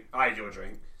drink. I had your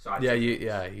drink. So I you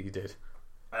did.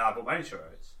 And I bought my own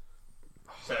churros.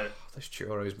 So Those churros, do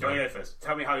you want man. to go first?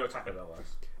 Tell me how your Taco Bell was.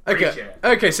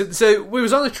 Okay. So we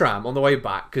was on the tram on the way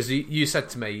back because you said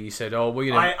to me, you said, "Oh, well,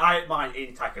 you know, I had mine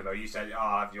in Taco Bell. You said, "Oh,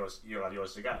 I'll have yours. You'll have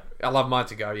yours to go." I'll have mine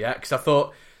to go." Yeah, because I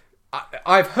thought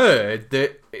I've heard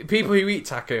that people who eat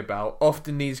Taco Bell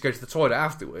often need to go to the toilet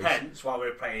afterwards. Hence why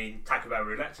we're playing Taco Bell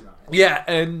roulette tonight. Yeah,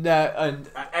 and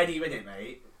At any minute,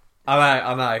 mate, I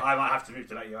know. I might have to move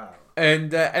to let you out.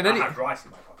 And I have rice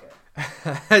in my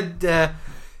pocket. and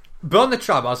but on the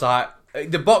tram, I was like,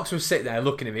 the box was sitting there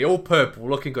looking at me, all purple,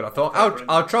 looking good. I thought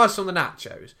I'll try some of the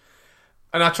nachos,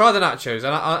 and I tried the nachos,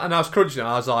 and I was crunching it. And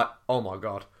I was like, oh my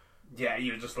god. Yeah,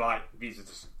 you were just like, these are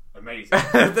just amazing.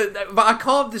 But I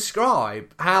can't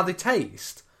describe how they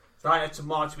taste. It's like a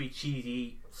tomatoey,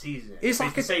 cheesy seasoning. It's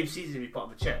like the same seasoning we put on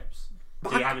the chips.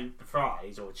 So you're having the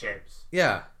fries or chips,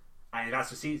 Yeah. and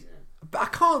that's the seasoning. But I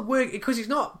can't work it because it's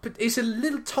not. But it's a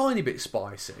little tiny bit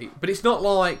spicy, but it's not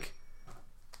like.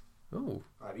 Oh,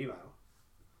 I have email.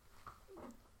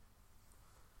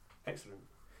 Excellent.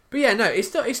 but yeah, no,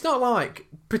 it's not. It's not like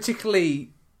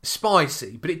particularly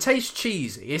spicy, but it tastes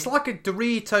cheesy. It's like a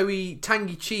Dorito-y,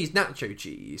 tangy cheese, nacho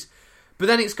cheese, but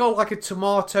then it's got like a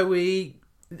tomatoey.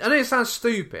 I know it sounds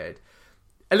stupid.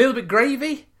 A little bit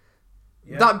gravy,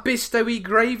 that bisto-y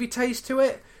gravy taste to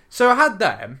it. So I had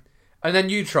them. And then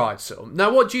you tried some.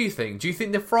 Now, what do you think? Do you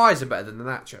think the fries are better than the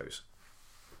nachos?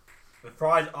 The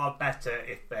fries are better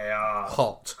if they are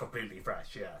Hot. completely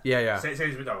fresh. Yeah. Yeah. Same as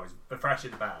McDonald's. The fresher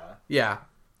the better. Yeah.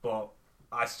 But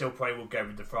I still probably will go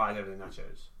with the fries over the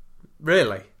nachos.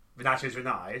 Really? The nachos were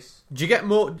nice. Do you get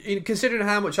more, considering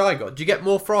how much I got, do you get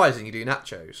more fries than you do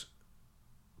nachos?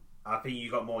 I think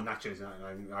you got more nachos than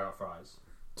I got fries.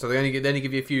 So they only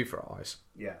give you a few fries?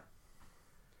 Yeah.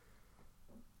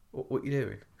 What are you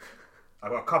doing? I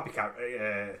got a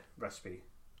copycat recipe.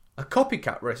 A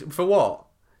copycat recipe? For what?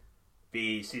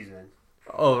 The seasoning.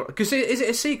 Oh, because is it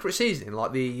a secret seasoning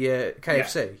like the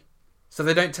KFC? Yeah. So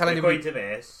they don't tell anybody. According to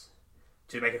this,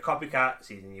 to make a copycat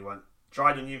seasoning, you want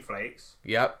dried onion flakes.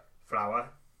 Yep. Flour.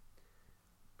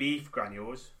 Beef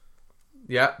granules.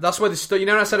 Yeah, that's where the stock. You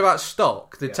know what I said about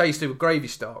stock, the taste of gravy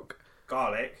stock.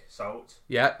 Garlic, salt.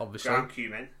 Yeah, obviously. Ground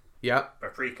cumin. Yeah.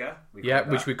 Paprika. We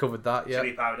covered that. Yeah.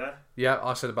 Chili powder. Yeah,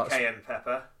 I said about cayenne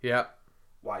pepper. Yeah.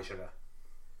 White sugar.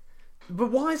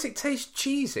 But why does it taste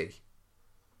cheesy?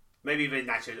 Maybe the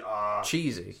nachos are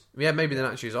cheesy. Yeah, maybe the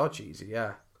nachos are cheesy.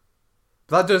 Yeah,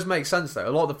 but that does make sense though.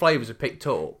 A lot of the flavors are picked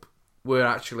up were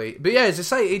actually, but yeah, as I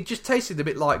say, it just tasted a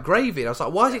bit like gravy. And I was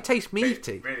like, why does it taste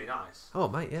meaty? Really nice. Oh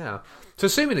mate, yeah. So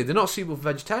assumingly they're not suitable for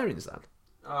vegetarians then.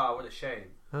 Oh, what a shame.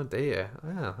 Oh dear.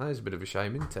 Yeah, that is a bit of a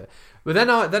shame, isn't it? But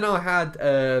then I had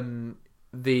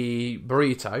the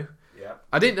burrito. Yeah.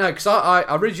 I didn't know because I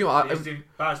originally.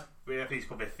 I think it's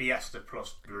called the Fiesta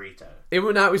Plus burrito. It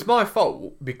was my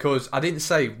fault because I didn't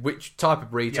say which type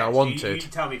of burrito I wanted. You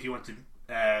tell me if you wanted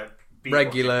beef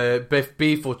regular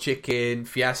beef or chicken,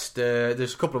 Fiesta.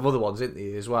 There's a couple of other ones in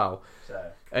there as well.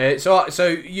 So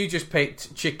you just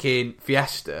picked chicken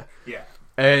Fiesta. Yeah.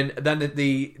 And then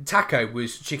the taco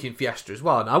was chicken Fiesta as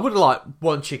well. And I would have liked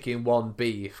one chicken, one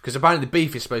beef because apparently the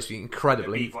beef is supposed to be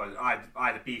incredibly. I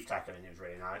had a beef taco and it was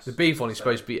really nice. The beef one is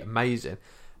supposed to be amazing.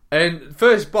 And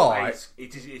first bite,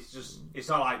 it's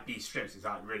not like beef strips. It's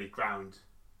like really ground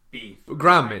beef,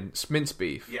 minced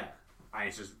beef. Yeah, and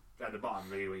it's just at the bottom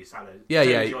really with your salad. Yeah.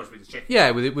 Yours with the chicken.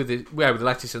 Yeah, with the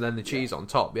lettuce and then the cheese on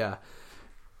top. Yeah.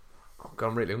 Oh God,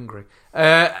 I'm really hungry.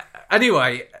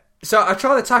 Anyway, so I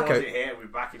tried the taco. We're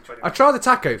back in 20 I tried the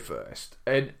taco first,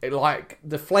 and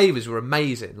the flavors were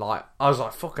amazing. Like I was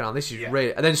like, "Fucking hell, this is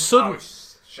really." And then suddenly, I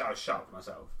was shocked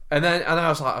myself. And then I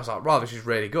was like, "Wow, this is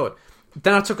really good."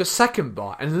 Then I took a second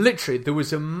bite, and literally there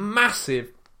was a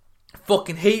massive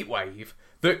fucking heat wave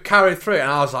that carried through, and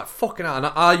I was like, fucking hell. And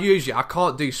I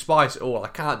can't do spice at all. I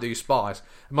can't do spice.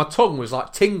 And my tongue was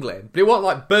like tingling, but it wasn't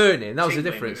like burning. That was the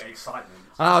difference. Excitement.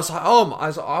 And I was like,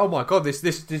 oh my God, this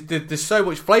there's so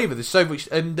much flavour, there's so much,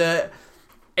 and if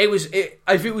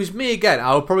it was me again,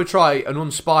 I would probably try an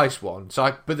unspiced one.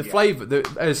 But the flavour,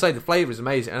 as I say, the flavour is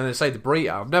amazing, and as I say, the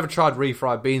burrito. I've never tried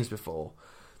refried beans before.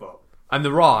 And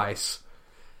the rice,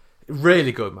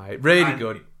 really good, mate. Really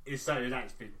good. It's so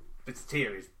nice. The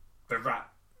tortilla is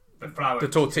the flour. The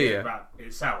tortilla wrap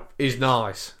itself is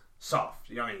nice. Soft.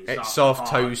 You know what I mean? It's soft,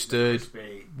 hard, toasted,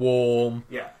 warm.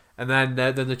 Yeah. And then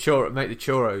the churros. Make the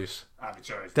churros. The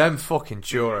churros. Them fucking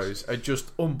churros are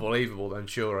just unbelievable. Them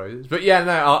churros. But yeah,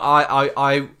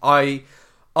 no,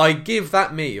 I give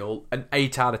that meal an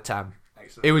 8 out of 10.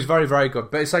 It was very, very good.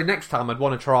 But so next time I'd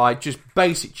want to try just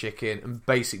basic chicken and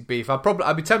basic beef.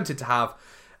 I'd be tempted to have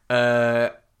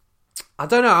I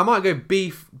don't know. I might go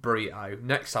beef burrito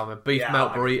next time, a beef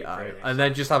melt burrito, and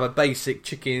then just have a basic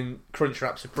chicken crunch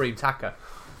wrap supreme taco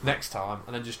next time,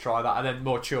 and then just try that, and then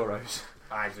more churros.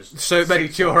 So many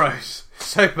churros,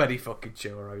 so many fucking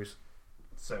churros.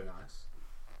 So nice.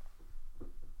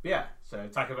 Yeah. So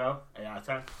Taco Bell, 8 out of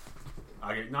 10.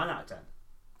 I give it 9 out of 10.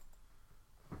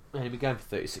 Man, you've been going for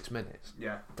 36 minutes.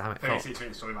 Yeah. Damn it. 36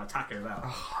 minutes talking about Taco Bell.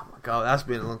 Oh my god, that's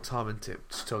been a long time into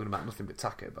just talking about nothing but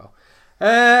Taco Bell.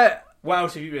 What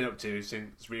else have you been up to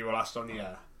since we were last on the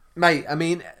air? Mate, I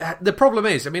mean, the problem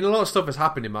is, a lot of stuff has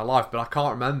happened in my life, but I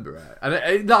can't remember it.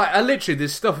 And I literally,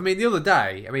 there's stuff, the other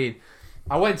day,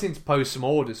 I went in to post some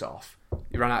orders off.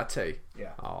 You ran out of tea?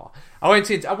 Yeah. Oh. I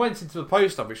went into the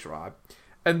post office, right?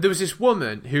 And there was this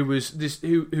woman who was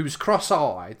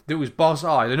cross-eyed, that was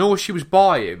boss-eyed, and all she was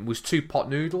buying was 2 pot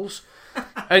noodles.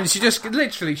 And she just,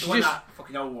 literally, that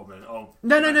fucking old woman?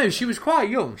 No, she was quite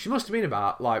young. She must have been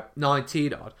about,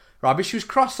 19 odd. Right, but she was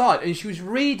cross-eyed and she was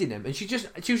reading them, and she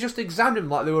was just examining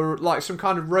them like they were like some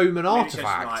kind of Roman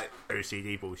artifact. Like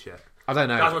OCD bullshit. I don't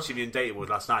know. I was watching the Undateables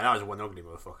last night. That was one ugly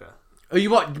motherfucker. Oh, you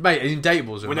what, mate?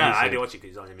 Undateables. Well, no, I did watch it because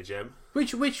he's on in the gym.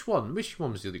 Which one? Which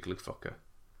one was the ugly fucker?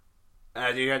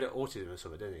 He had autism or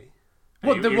something, didn't he?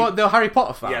 What the Harry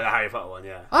Potter fan? Yeah, the Harry Potter one.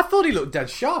 Yeah. I thought he looked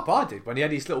dead sharp. I did when he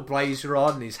had his little blazer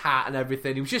on and his hat and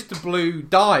everything. He was just a blue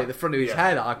dye at the front of his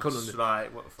head. I couldn't.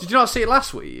 Like, what the fuck? Did you not see it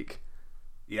last week?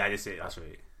 Yeah, I did see it last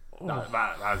week. That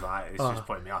was like, it's just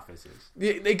putting me off.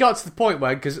 It got to the point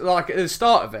where, because at the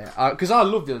start of it, because I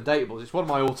love the Undateables, it's one of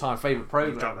my all-time favourite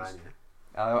programs.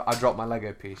 I dropped my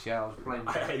Lego piece. Yeah, I was playing.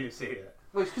 I didn't see it.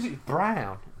 Well, it's because it's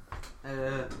brown.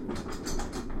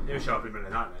 You'll show up in the middle of the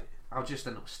night, mate. I'll just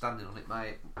end up standing on it,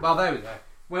 mate. Well, there we go.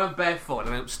 When I'm barefoot,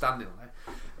 I end up standing on it.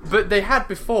 But they had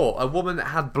before a woman that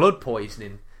had blood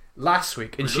poisoning last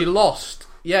week, and she lost.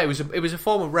 Yeah, it was a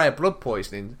form of rare blood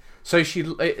poisoning. So she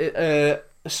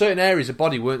certain areas of the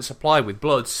body weren't supplied with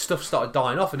blood. Stuff started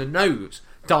dying off, and her nose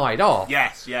died off.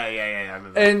 Yes, yeah. I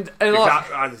remember. And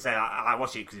like, I was saying, I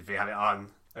watched it because if we have it on,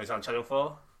 it was on Channel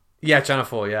 4. Yeah, Channel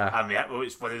 4. Yeah. And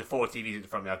it's one of the 4 TVs at the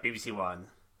front. We have BBC One.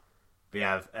 We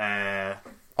have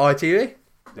ITV.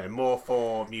 No, More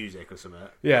 4 Music or something.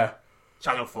 Yeah.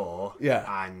 Channel 4.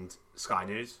 Yeah. And Sky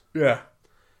News. Yeah.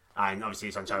 And obviously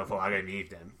it's on Channel 4. I go in the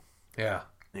evening. Yeah.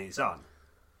 And it's on.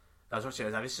 I was watching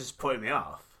it. It's just putting me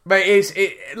off. But it's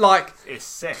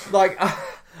sick. Like,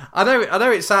 I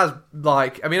know it sounds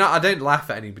like, I don't laugh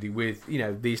at anybody with,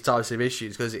 these types of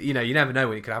issues, because, you never know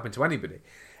when it could happen to anybody.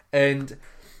 And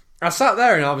I sat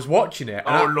there and I was watching it.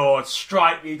 And Lord,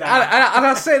 strike me down. And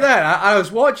I sit there and I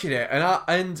was watching it,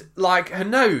 and like, her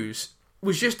nose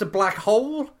was just a black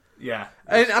hole. Yeah.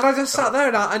 And I just sat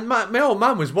there and my old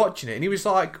man was watching it, and he was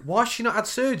like, why has she not had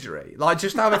surgery? Like,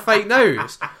 just to have a fake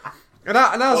nose. And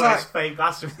I was like, fake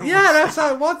glasses. Yeah, that's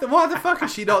like, why the fuck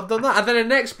has she not done that? And then the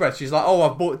next breath, she's like,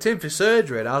 I've booked in for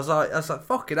surgery. And I was like,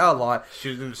 fucking hell, like. She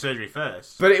was doing the surgery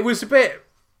first. But it was a bit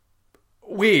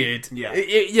weird. Yeah.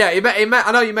 I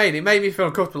know what you mean. It made me feel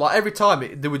uncomfortable. Like, every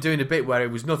time they were doing a bit where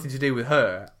it was nothing to do with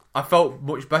her, I felt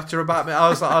much better about it. I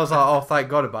was like, oh, thank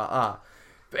God about that.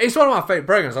 But it's one of my favourite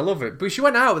programs. I love it. But she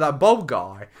went out with that Bob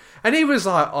guy, and he was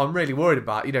like, I'm really worried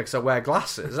about, because I wear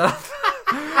glasses. And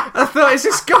I thought, is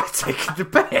this guy taking the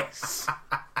piss?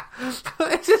 Is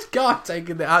this guy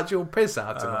taking the actual piss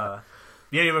out of her?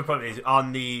 The only other problem is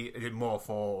on the More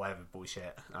 4 whatever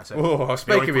bullshit. Oh,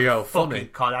 speaking of you, funny.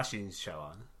 Kardashian's show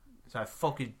on. It's like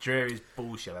fucking dreary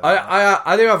bullshit.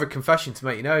 I do have a confession to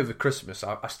make. Over Christmas,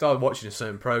 I started watching a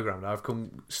certain program, and I've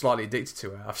become slightly addicted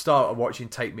to it. I've started watching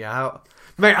Take Me Out.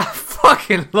 Mate, I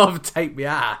fucking love Take Me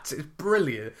Out. It's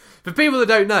brilliant. For people that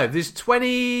don't know, there's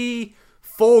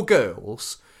 24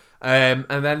 girls. And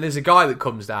then there's a guy that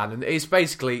comes down, and it's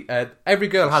basically every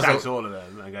girl has all of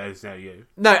them and goes, no, you.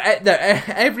 No,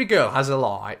 every girl has a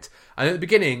light, and at the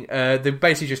beginning they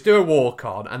basically just do a walk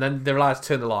on, and then they're allowed to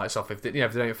turn the lights off if they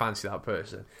don't fancy that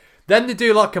person. Then they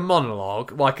do like a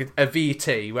monologue, like a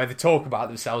VT, where they talk about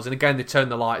themselves, and again they turn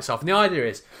the lights off. And the idea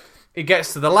is, it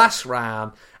gets to the last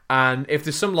round, and if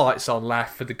there's some lights on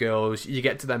left for the girls, you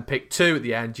get to then pick 2 at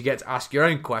the end. You get to ask your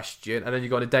own question, and then you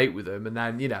go on a date with them, and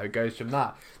then, it goes from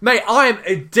that. Mate, I am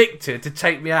addicted to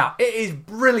Take Me Out. It is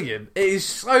brilliant. It is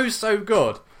so, so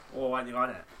good. Well, why aren't you on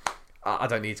it? I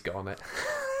don't need to go on it.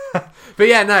 But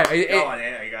yeah, no. Go on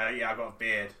it. You go, yeah, I've got a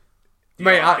beard. Do you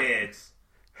Mate, got beards?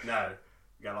 No.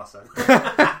 You got lost then.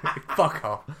 Fuck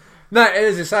off. No,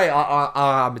 as I say,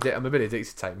 I'm a bit addicted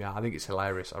to Take Me Out. I think it's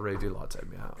hilarious. I really do like Take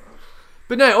Me Out.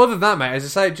 But no, other than that, mate, as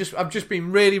I say, I've just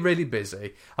been really, really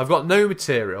busy. I've got no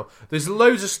material. There's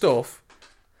loads of stuff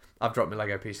I've dropped my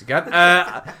Lego piece again.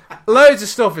 Loads of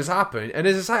stuff has happened, and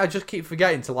as I say, I just keep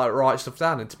forgetting to like write stuff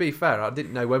down. And to be fair, I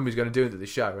didn't know when we was going to do it at the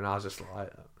show, and I was just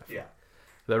like, Yeah.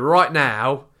 the right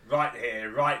now, Right here,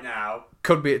 right now.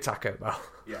 could be at Taco Bell.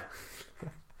 Yeah.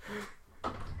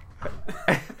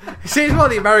 It seems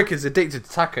like the Americans are addicted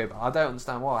to Taco Bell. I don't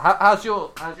understand why. How's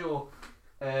your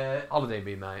holiday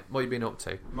been, mate? What have you been up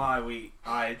to? My week,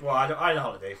 I had a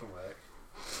holiday from work.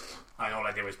 And all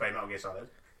I did was play Metal Gear Solid.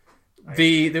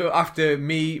 After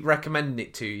me recommending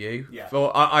it to you, Yeah.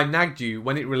 I nagged you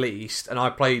when it released, and I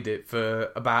played it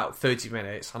for about 30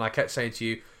 minutes, and I kept saying to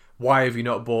you, "Why have you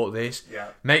not bought this? Yeah.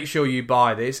 Make sure you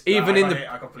buy this."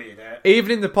 I completed it. Even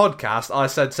in the podcast, I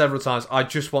said several times, "I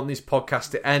just want this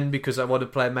podcast to end because I want to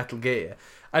play Metal Gear."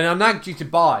 And I nagged you to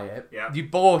buy it. Yeah. You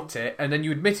bought it, and then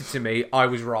you admitted to me I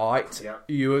was right. Yeah.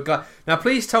 You were glad. Now,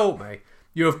 please tell me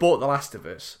you have bought The Last of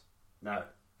Us. No,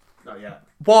 not yet.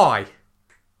 Why?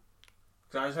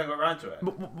 Because I just haven't got around to it.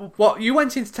 What? You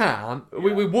went into town. Yeah.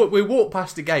 We walked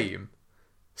past a game,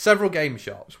 several game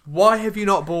shops. Why have you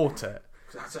not bought it?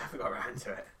 Because I just haven't got around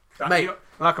to it. Mate.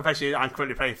 My confession, I'm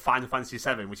currently playing Final Fantasy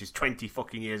VII, which is 20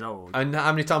 fucking years old. And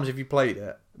how many times have you played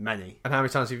it? Many. And how many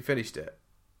times have you finished it?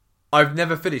 I've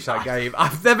never finished that game.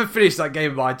 I've never finished that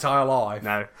game in my entire life.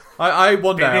 No. I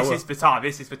wonder. This is the time.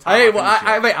 Mate,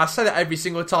 I said it every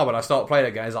single time when I start playing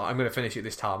a game. It's like, I'm going to finish it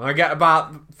this time. And I get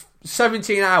about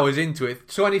 17 hours into it,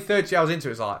 20, 30 hours into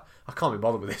it. It's like, I can't be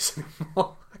bothered with this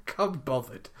anymore. I can't be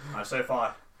bothered. So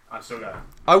far, I'm still going.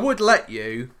 I would let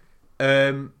you.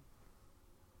 My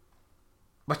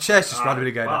chair's just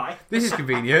randomly going down. Bye. This is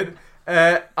convenient.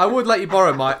 I would let you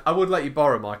borrow my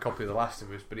copy of The Last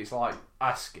of Us, but it's like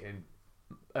asking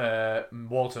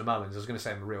Walter Mullins. I was going to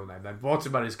say my real name then. Walter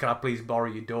Mullins, can I please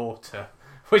borrow your daughter?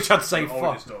 Which I'd say fuck.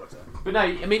 Oldest daughter. But no,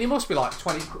 I mean it must be like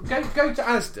 20. Go to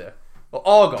Asda or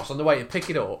Argos on the way and pick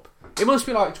it up. It must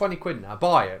be like 20 quid now.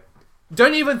 Buy it.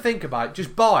 Don't even think about it.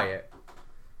 Just buy it.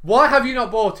 Why have you not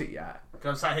bought it yet?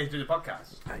 Because I'm sat here to do the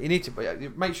podcast. You need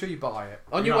to make sure you buy it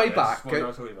on your way back. What are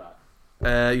you talking about?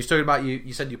 You was talking about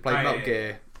you said you played Metal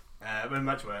Gear. When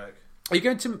much work. Are you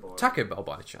going to Taco Bell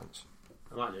by any chance?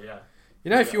 I might do, yeah. You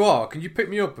know, if you are, can you pick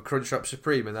me up a Crunchwrap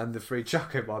Supreme and then the free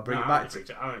Choco Bar? Bring it back to.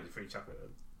 I want the free chocolate.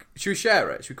 Should we share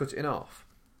it? Should we cut it in half?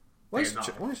 What is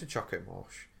the Choco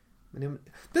Marsh? But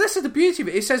that's the beauty of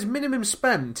it. It says minimum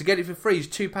spend to get it for free is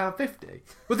 £2.50.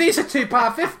 Well, these are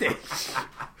 £2.50.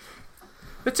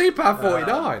 They're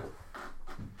 £2.49.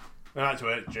 Went out to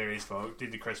work, jury as fuck.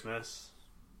 Did the Christmas,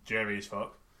 jury as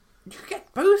fuck. You could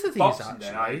get both of these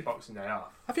actually. Boxing Day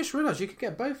off. I've just realised you could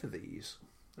get both of these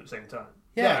at the same time.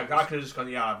 Yeah. I could have just gone,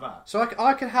 yeah, I have that. So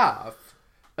I could have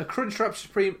a Crunchwrap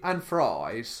Supreme and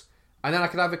fries, and then I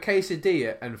could have a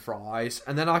quesadilla and fries,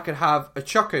 and then I could have a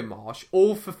Choco Marsh,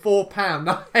 all for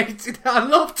 £4.90. I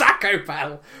love Taco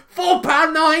Bell.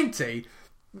 £4.90,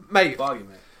 mate. Bargain,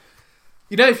 mate.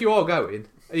 You know, if you are going,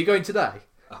 are you going today?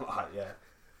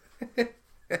 Yeah.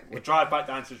 We'll drive back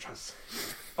down to the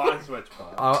find somewhere to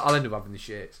park. I'll end up having the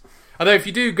shits. I know if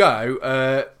you do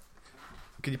go,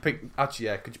 could you pick? Actually,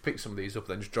 yeah. Could you pick some of these up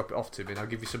then? Just drop it off to me, and I'll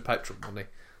give you some petrol money.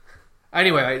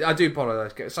 Anyway, I do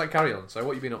apologise. So carry on. So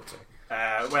what have you been up to?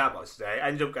 Went out today.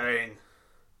 Ended up going.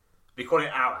 We call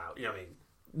it out. You know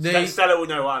what I mean? Stella will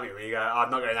know what I mean when you go. I'm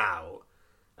not going out,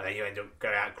 and then you end up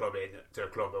going out clubbing to a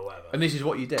club or whatever. And this is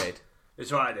what you did.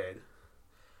 That's what I did.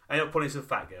 I ended up pulling some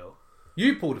fat girl.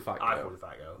 You pulled a fat girl. I pulled a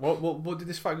fat girl. What did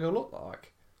this fat girl look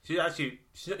like? She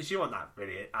wasn't that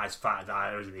really as fat as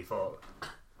I originally thought.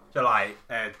 So like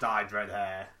dyed red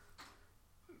hair,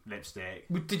 lipstick.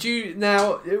 Did you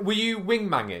were you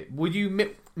wingmanning? Were you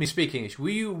me speaking English? Were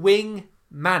you wing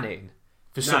manning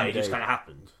for somebody? No, it just kind of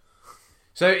happened.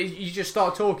 So you just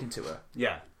started talking to her.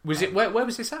 Yeah. Was it where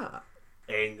was this at?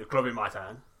 In the club in my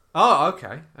town. Oh,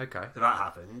 okay. So that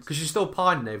happened. Because you're still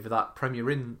pining over that Premier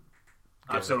Inn.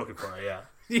 I'm still looking for her. Yeah.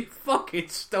 You fucking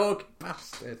stalking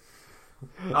bastard.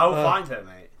 I'll find her,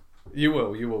 mate. You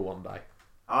will one day.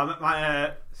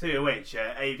 My through a witch,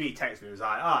 AB texted me and was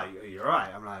like, "Oh, you're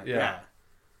right." I'm like, "Yeah."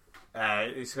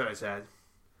 He's kind of said,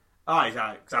 "Oh," he's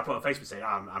like, because I put on Facebook saying,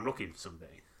 "I'm looking for something."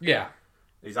 Yeah.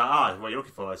 He's like, "Oh, what are you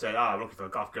looking for?" I said, "Oh, I'm looking for a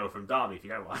goth girl from Derby. If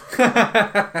you know one."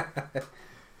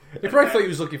 He probably thought he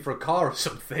was looking for a car or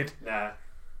something. Yeah.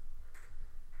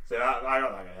 So I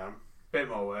got that going on. Bit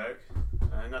more work,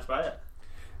 and that's about it.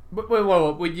 But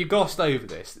well, you glossed over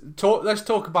this. Let's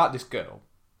talk about this girl.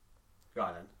 Go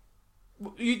on then.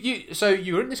 So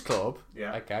you were in this club.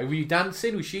 Yeah. Okay. Were you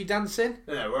dancing? Was she dancing?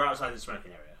 No, we're outside the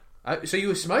smoking area. So you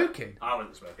were smoking? I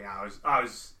wasn't smoking. I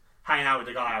was hanging out with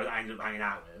the guy I ended up hanging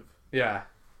out with. Yeah.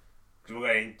 Because we're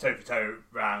going toe for toe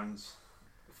round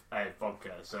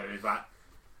vodka. So it was like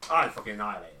I'd fucking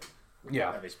annihilate him.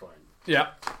 Yeah. At this point. Yeah.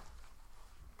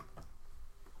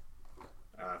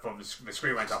 From the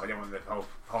screen went up, I didn't want the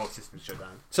whole system to shut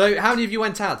down. So, how many of you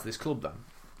went out to this club then?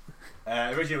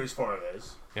 Originally it was 4 of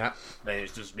us. Yeah. Then it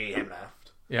was just me and him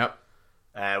left. Yeah.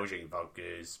 We were drinking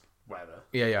vodkas, whatever.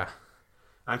 Yeah.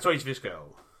 I'm talking to this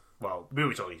girl. Well, we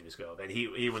were talking to this girl. Then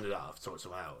he wandered off to talk to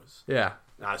someone else. Yeah.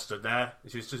 And I stood there.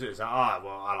 And she was just like,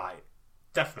 I like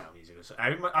death metal music. I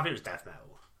think it was death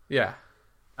metal. Yeah.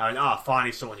 And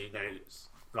finally someone who knows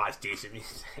likes decent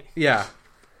music. Yeah.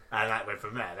 And that went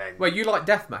from there. Then Well, you like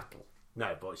death metal.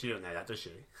 no, but she doesn't know that, does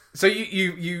she? So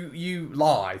you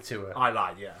lie to her. I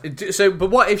lied, yeah. So, but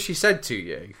what if she said to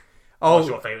you, "Oh, What's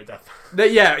your favourite death?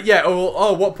 yeah,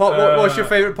 or what part? What's your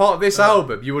favourite part of this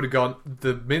album?" You would have gone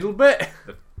the middle bit.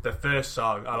 The first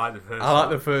song. I like the first. I like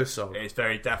the first song. It's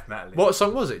very death metal. What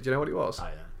song was it? Do you know what it was?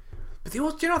 I know. But do you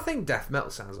not think death metal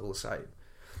sounds all the same?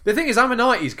 The thing is, I'm a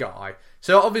 90s guy,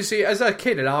 so obviously as a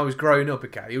kid and I was growing up,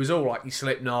 okay, it was all like your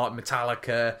Slipknot,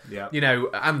 Metallica, Yeah. you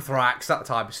know, Anthrax, that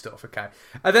type of stuff, okay.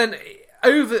 And then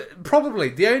probably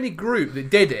the only group that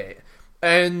did it,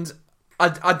 and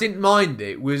I didn't mind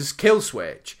it, was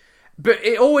Killswitch. But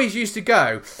it always used to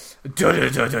go. It's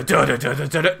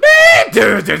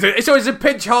always a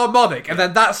pinch harmonic, and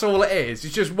then that's all it is.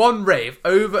 It's just one riff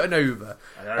over and over,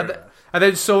 and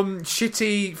then some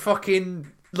shitty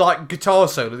fucking like guitar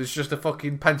solo that's just a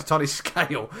fucking pentatonic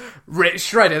scale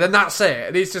shredded, and that's it.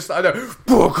 And it's just like, and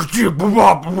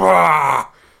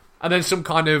then some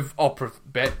kind of opera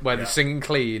bit where they're singing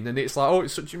clean, and it's like, oh,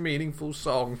 it's such a meaningful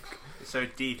song. It's so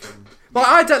deep and.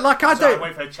 Like I don't.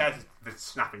 Wait for a chair to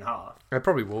snap in half. I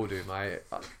probably will do, mate.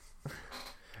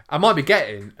 I might be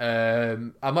getting.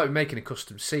 I might be making a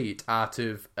custom seat out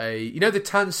of a. You know the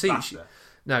tan seats.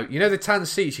 No, you know the tan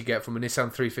seats you get from a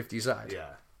Nissan 350Z. Yeah.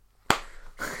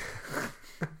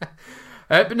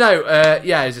 But no,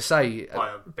 yeah. As I say,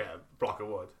 Like a bit of block of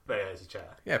wood. There is a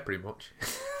chair. yeah, pretty much.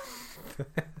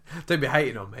 Don't be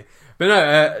hating on me. But no,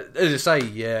 as I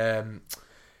say,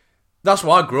 that's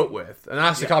what I grew up with, and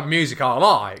that's the kind of music I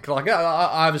like. Like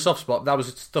I have a soft spot. That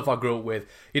was the stuff I grew up with.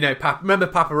 You know, remember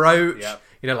Papa Roach? Yeah.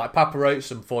 You know, like Papa Roach,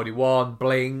 some 41,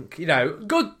 Blink. You know,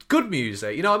 good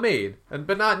music. You know what I mean?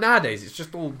 But nowadays, it's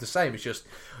just all the same. It's just.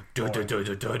 So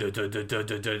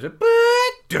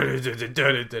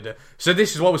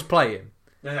this is what was playing.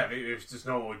 No, it was just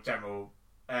normal, general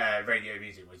radio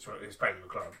music, which was playing in the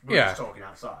club. We were Yeah. just talking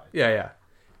outside. Yeah.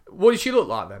 What did she look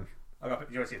like then? You want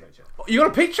to see a picture? You got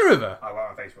a picture of her? I got it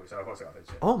on Facebook, so of course I got a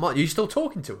picture. Oh my! Are you still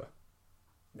talking to her?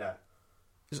 No.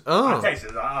 I Oh,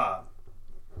 texted her,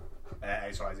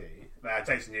 like, XYZ. But I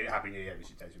texted you, Happy New Year, we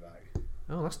should text you back.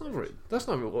 oh, that's not very. That's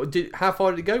not very. How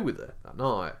far did it go with her that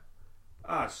night?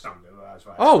 It's stung her, that's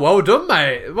right. Oh, well done,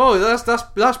 mate. Well,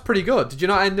 that's pretty good. Did you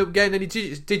not end up getting any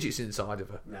digits inside of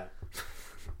her? No.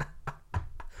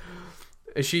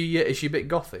 Is she a bit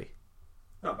gothy?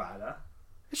 Not bad, huh?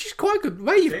 She's quite good.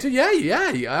 Mate,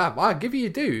 yeah. I give you your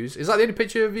dues. Is that the only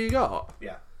picture of you got?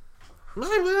 Yeah.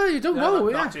 Well, you done No,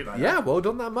 well. not Yeah, too bad, yeah. no. Well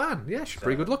done, that man. Yeah, she's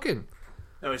pretty good looking.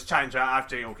 I was chatting to her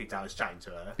after it all kicked out. I was chatting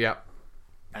to her. Yeah,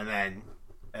 And then,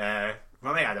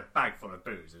 my mate had a bag full of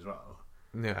booze as well.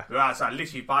 yeah, We were outside,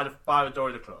 literally by the door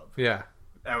of the club. yeah,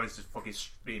 Everyone's just fucking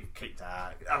being kicked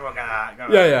out. Everyone going out.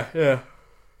 yeah.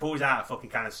 Pulls out a fucking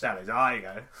can of Stella. There you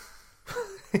go.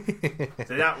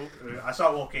 So that, I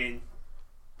started walking,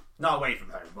 not away from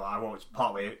home, but I walked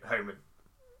part way home with,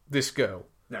 This girl.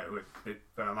 with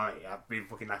my mate. I've been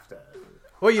fucking left her.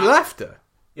 Well, you left her.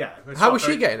 Yeah. How was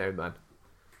she getting home, man?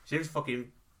 She was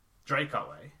fucking Draycott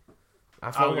way. I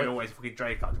I thought. would always fucking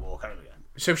Draycott to walk home again.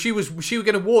 So she was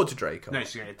going to walk to Draco? No,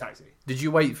 she's getting a taxi. Did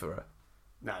you wait for her?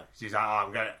 No, she's like,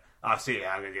 I'll see you,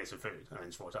 I'm going to get some food. And then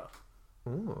just walked off.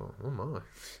 Oh my!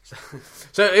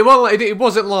 So it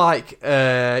wasn't like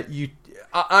you.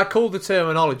 I call the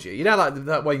terminology. You know, like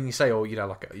that when you say, "Oh, you know,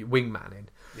 like a wingman."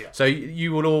 Yeah. So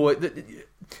you will always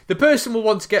the person will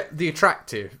want to get the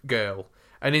attractive girl,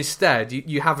 and instead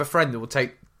you have a friend that will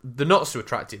take the not so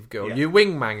attractive girl. Yeah. You're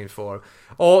wingmanning for her,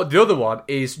 or the other one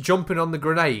is jumping on the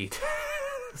grenade.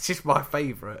 It's just my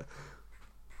favourite.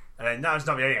 And then that was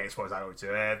not the only experience I went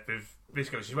to. This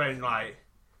girl, she's wearing like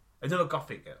another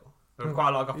gothic girl. There were quite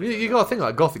a lot of gothic girls. You got to think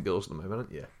like gothic girls at the moment,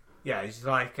 haven't you? Yeah, she's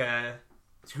like,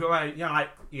 she's wearing, you know, like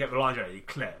you get the lingerie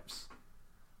clips.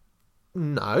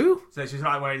 No. So she's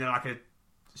like wearing like a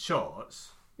shorts,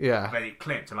 Yeah. but it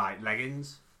clipped to like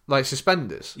leggings. Like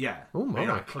suspenders. Yeah. Oh, but,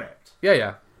 my. like clipped.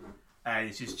 Yeah.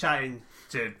 And she's chatting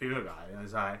to the other guy, and I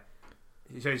was like,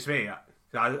 he shows me.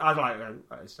 I was like,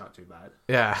 it's not too bad.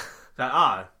 Yeah.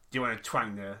 So, do you want to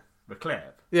twang the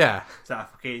clip? Yeah. So I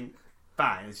fucking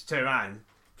bang, and she turned around,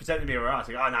 pretend to be alright.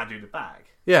 I now do the bag.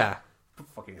 Yeah.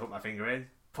 Fucking hook my finger in,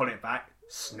 pull it back,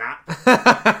 snap.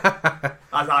 I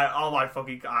was like, oh my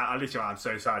fucking... I literally, I'm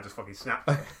so sorry, I just fucking snapped.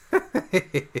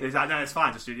 He's like, no, it's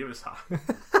fine, just do the other side.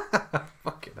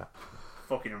 Fucking hell.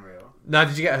 Fucking unreal. Now,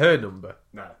 did you get her number?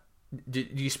 No.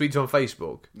 Did you speak to her on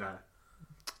Facebook? No.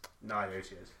 No idea who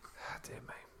she is. Oh, dear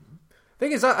me.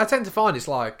 Thing is, I tend to find it's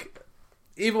like,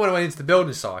 even when I went into the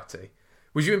building society,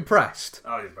 was you impressed?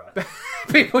 I was impressed.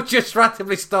 People just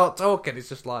randomly start talking. It's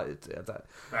just like...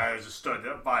 I was just stood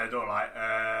by the door like,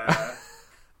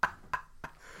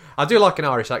 I do like an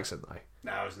Irish accent, though.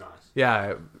 No, it was nice.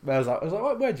 Yeah, I was like,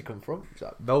 where'd you come from? It's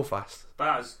like, Belfast. But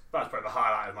that was probably the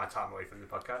highlight of my time away from the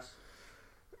podcast.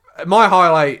 My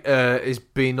highlight is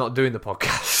being not doing the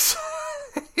podcast.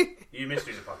 You missed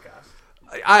doing the podcast.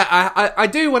 I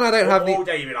do when I don't have all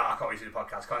day you'd be like, I can't wait to do the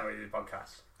podcast, can't wait to do the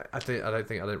podcast. I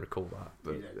don't recall that,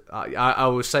 but I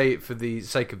will say it for the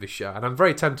sake of this show, and I'm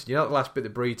very tempted. You know, the last bit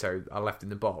of burrito I left in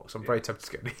the box. I'm very tempted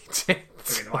to go and eat it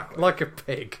like a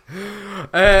pig.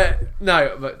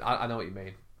 No, but I know what you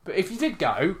mean. But if you did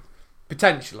go,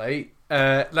 potentially,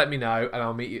 let me know, and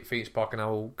I'll meet you at Phoenix Park, and I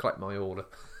will collect my order.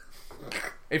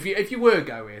 If you were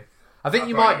going, I think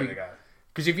you might be,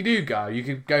 because if you do go, you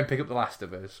can go and pick up The Last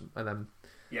of Us, and then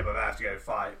but I have to go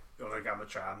fight on the Gamma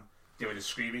tram. Deal with the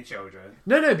screaming children.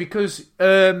 No, because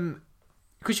you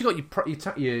got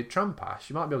your tram pass,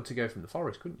 you might be able to go from the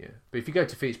forest, couldn't you? But if you go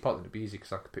to Phoenix Park, then it'd be easy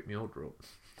because I could pick my order up.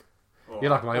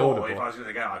 You're like my order boy. If I was going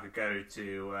to go, I could go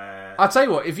to. I'll tell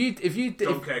you what. If you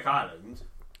Dunkirk Island,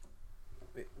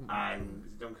 and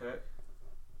is it Dunkirk?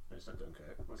 No, it's not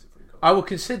Dunkirk. What's it called? I will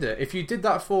consider if you did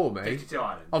that for me. 52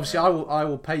 Island. Obviously, I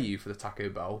will pay you for the Taco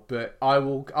Bell, but I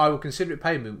will consider it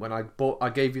payment when I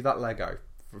gave you that Lego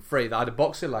for free. That I had a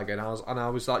box of Lego, and I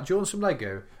was like, "Do you want some Lego?"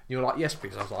 And you were like, "Yes,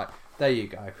 please." I was like, "There you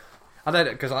go." I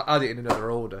don't, because I had it in another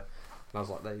order, and I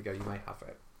was like, "There you go, you may have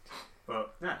it."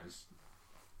 But no,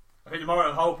 I think the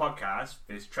moral of the whole podcast,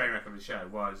 this train wreck of the show,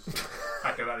 was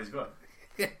Taco Bell is good.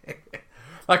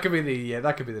 That could be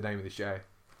the name of the show.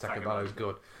 Taco Bell is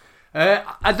good.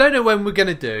 I don't know when we're going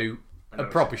to do a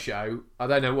proper show. I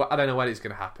don't know when it's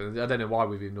going to happen. I don't know why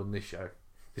we've even done this show.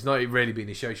 It's not really been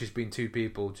a show. It's just been two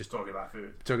people just talking about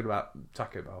food, talking about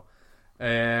Taco Bell.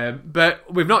 But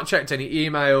we've not checked any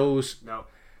emails. No.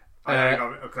 I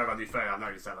got new phone. I've not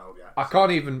even set that up yet. I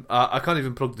can't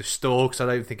even plug the store because I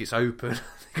don't think it's open. I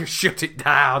think I've shut it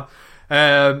down.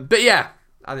 But yeah,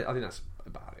 I think that's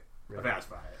about it. Really. I think that's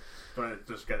about it. But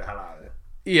just get the hell out of it.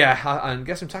 Yeah, and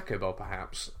get some Taco Bell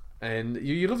perhaps. And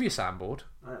you love your soundboard.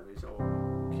 I know, it's all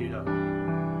queued up.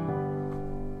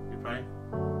 You playing?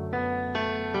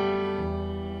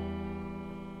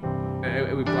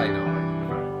 Are we playing, aren't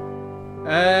we?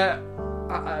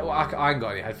 I ain't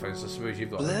got any headphones, I suppose you've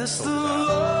got them. You talk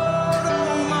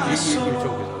as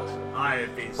well. I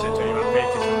have been sent to you about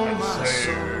pictures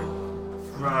and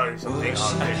throwing something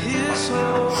on.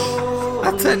 I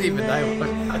don't even know what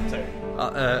I tell you.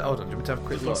 hold on, do you want me to have a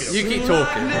quick look? You keep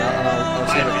talking, and I'll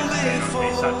see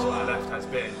what to my left has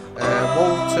been.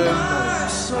 Walton. I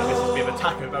guess it's a bit of a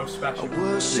Taco Bell special. The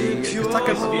Taco This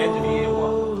is the end of the year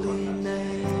one.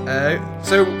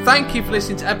 So thank you for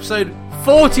listening to episode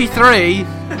 43 of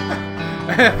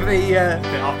the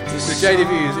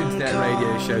JW's internet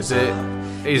radio show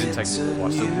that isn't technical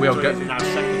watch, so we'll go. Now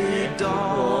second year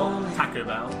for Taco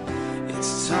Bell.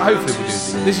 Hopefully we'll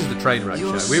do this is the train wreck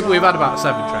show. We've had about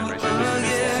 7 train wreck shows.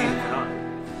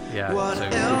 Yeah, so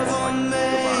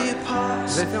goodbye.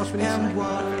 Is there anything else we need to say?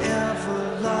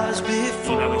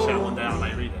 Email the show one day, I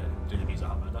may read it.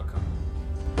 JW's@hotmail.com.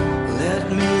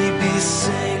 Let me be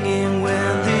singing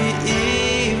when the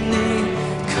evening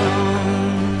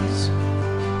comes.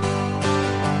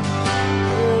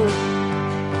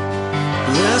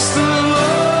 Bless the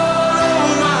Lord, oh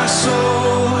my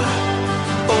soul,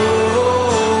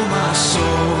 oh my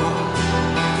soul.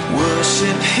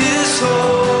 Worship His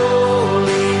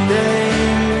holy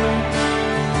name.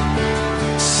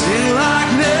 Sing like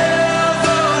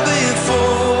never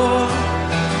before.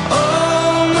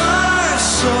 Oh my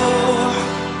soul,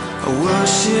 I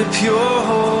worship your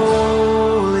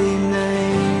holy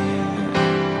name.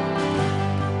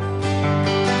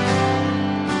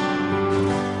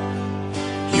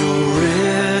 You're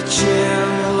rich in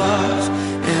love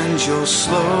and you're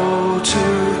slow to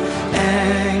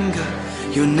anger.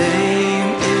 Your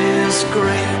name is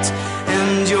great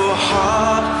and your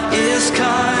heart is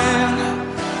kind.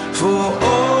 For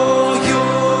all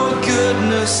your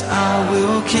goodness I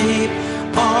will keep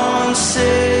on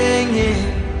singing.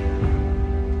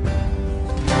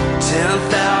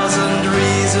 10,000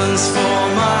 reasons for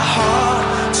my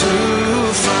heart to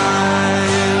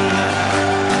find.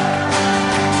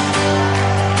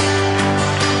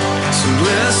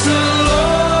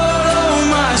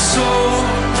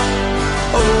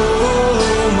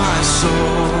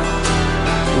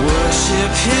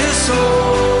 soul.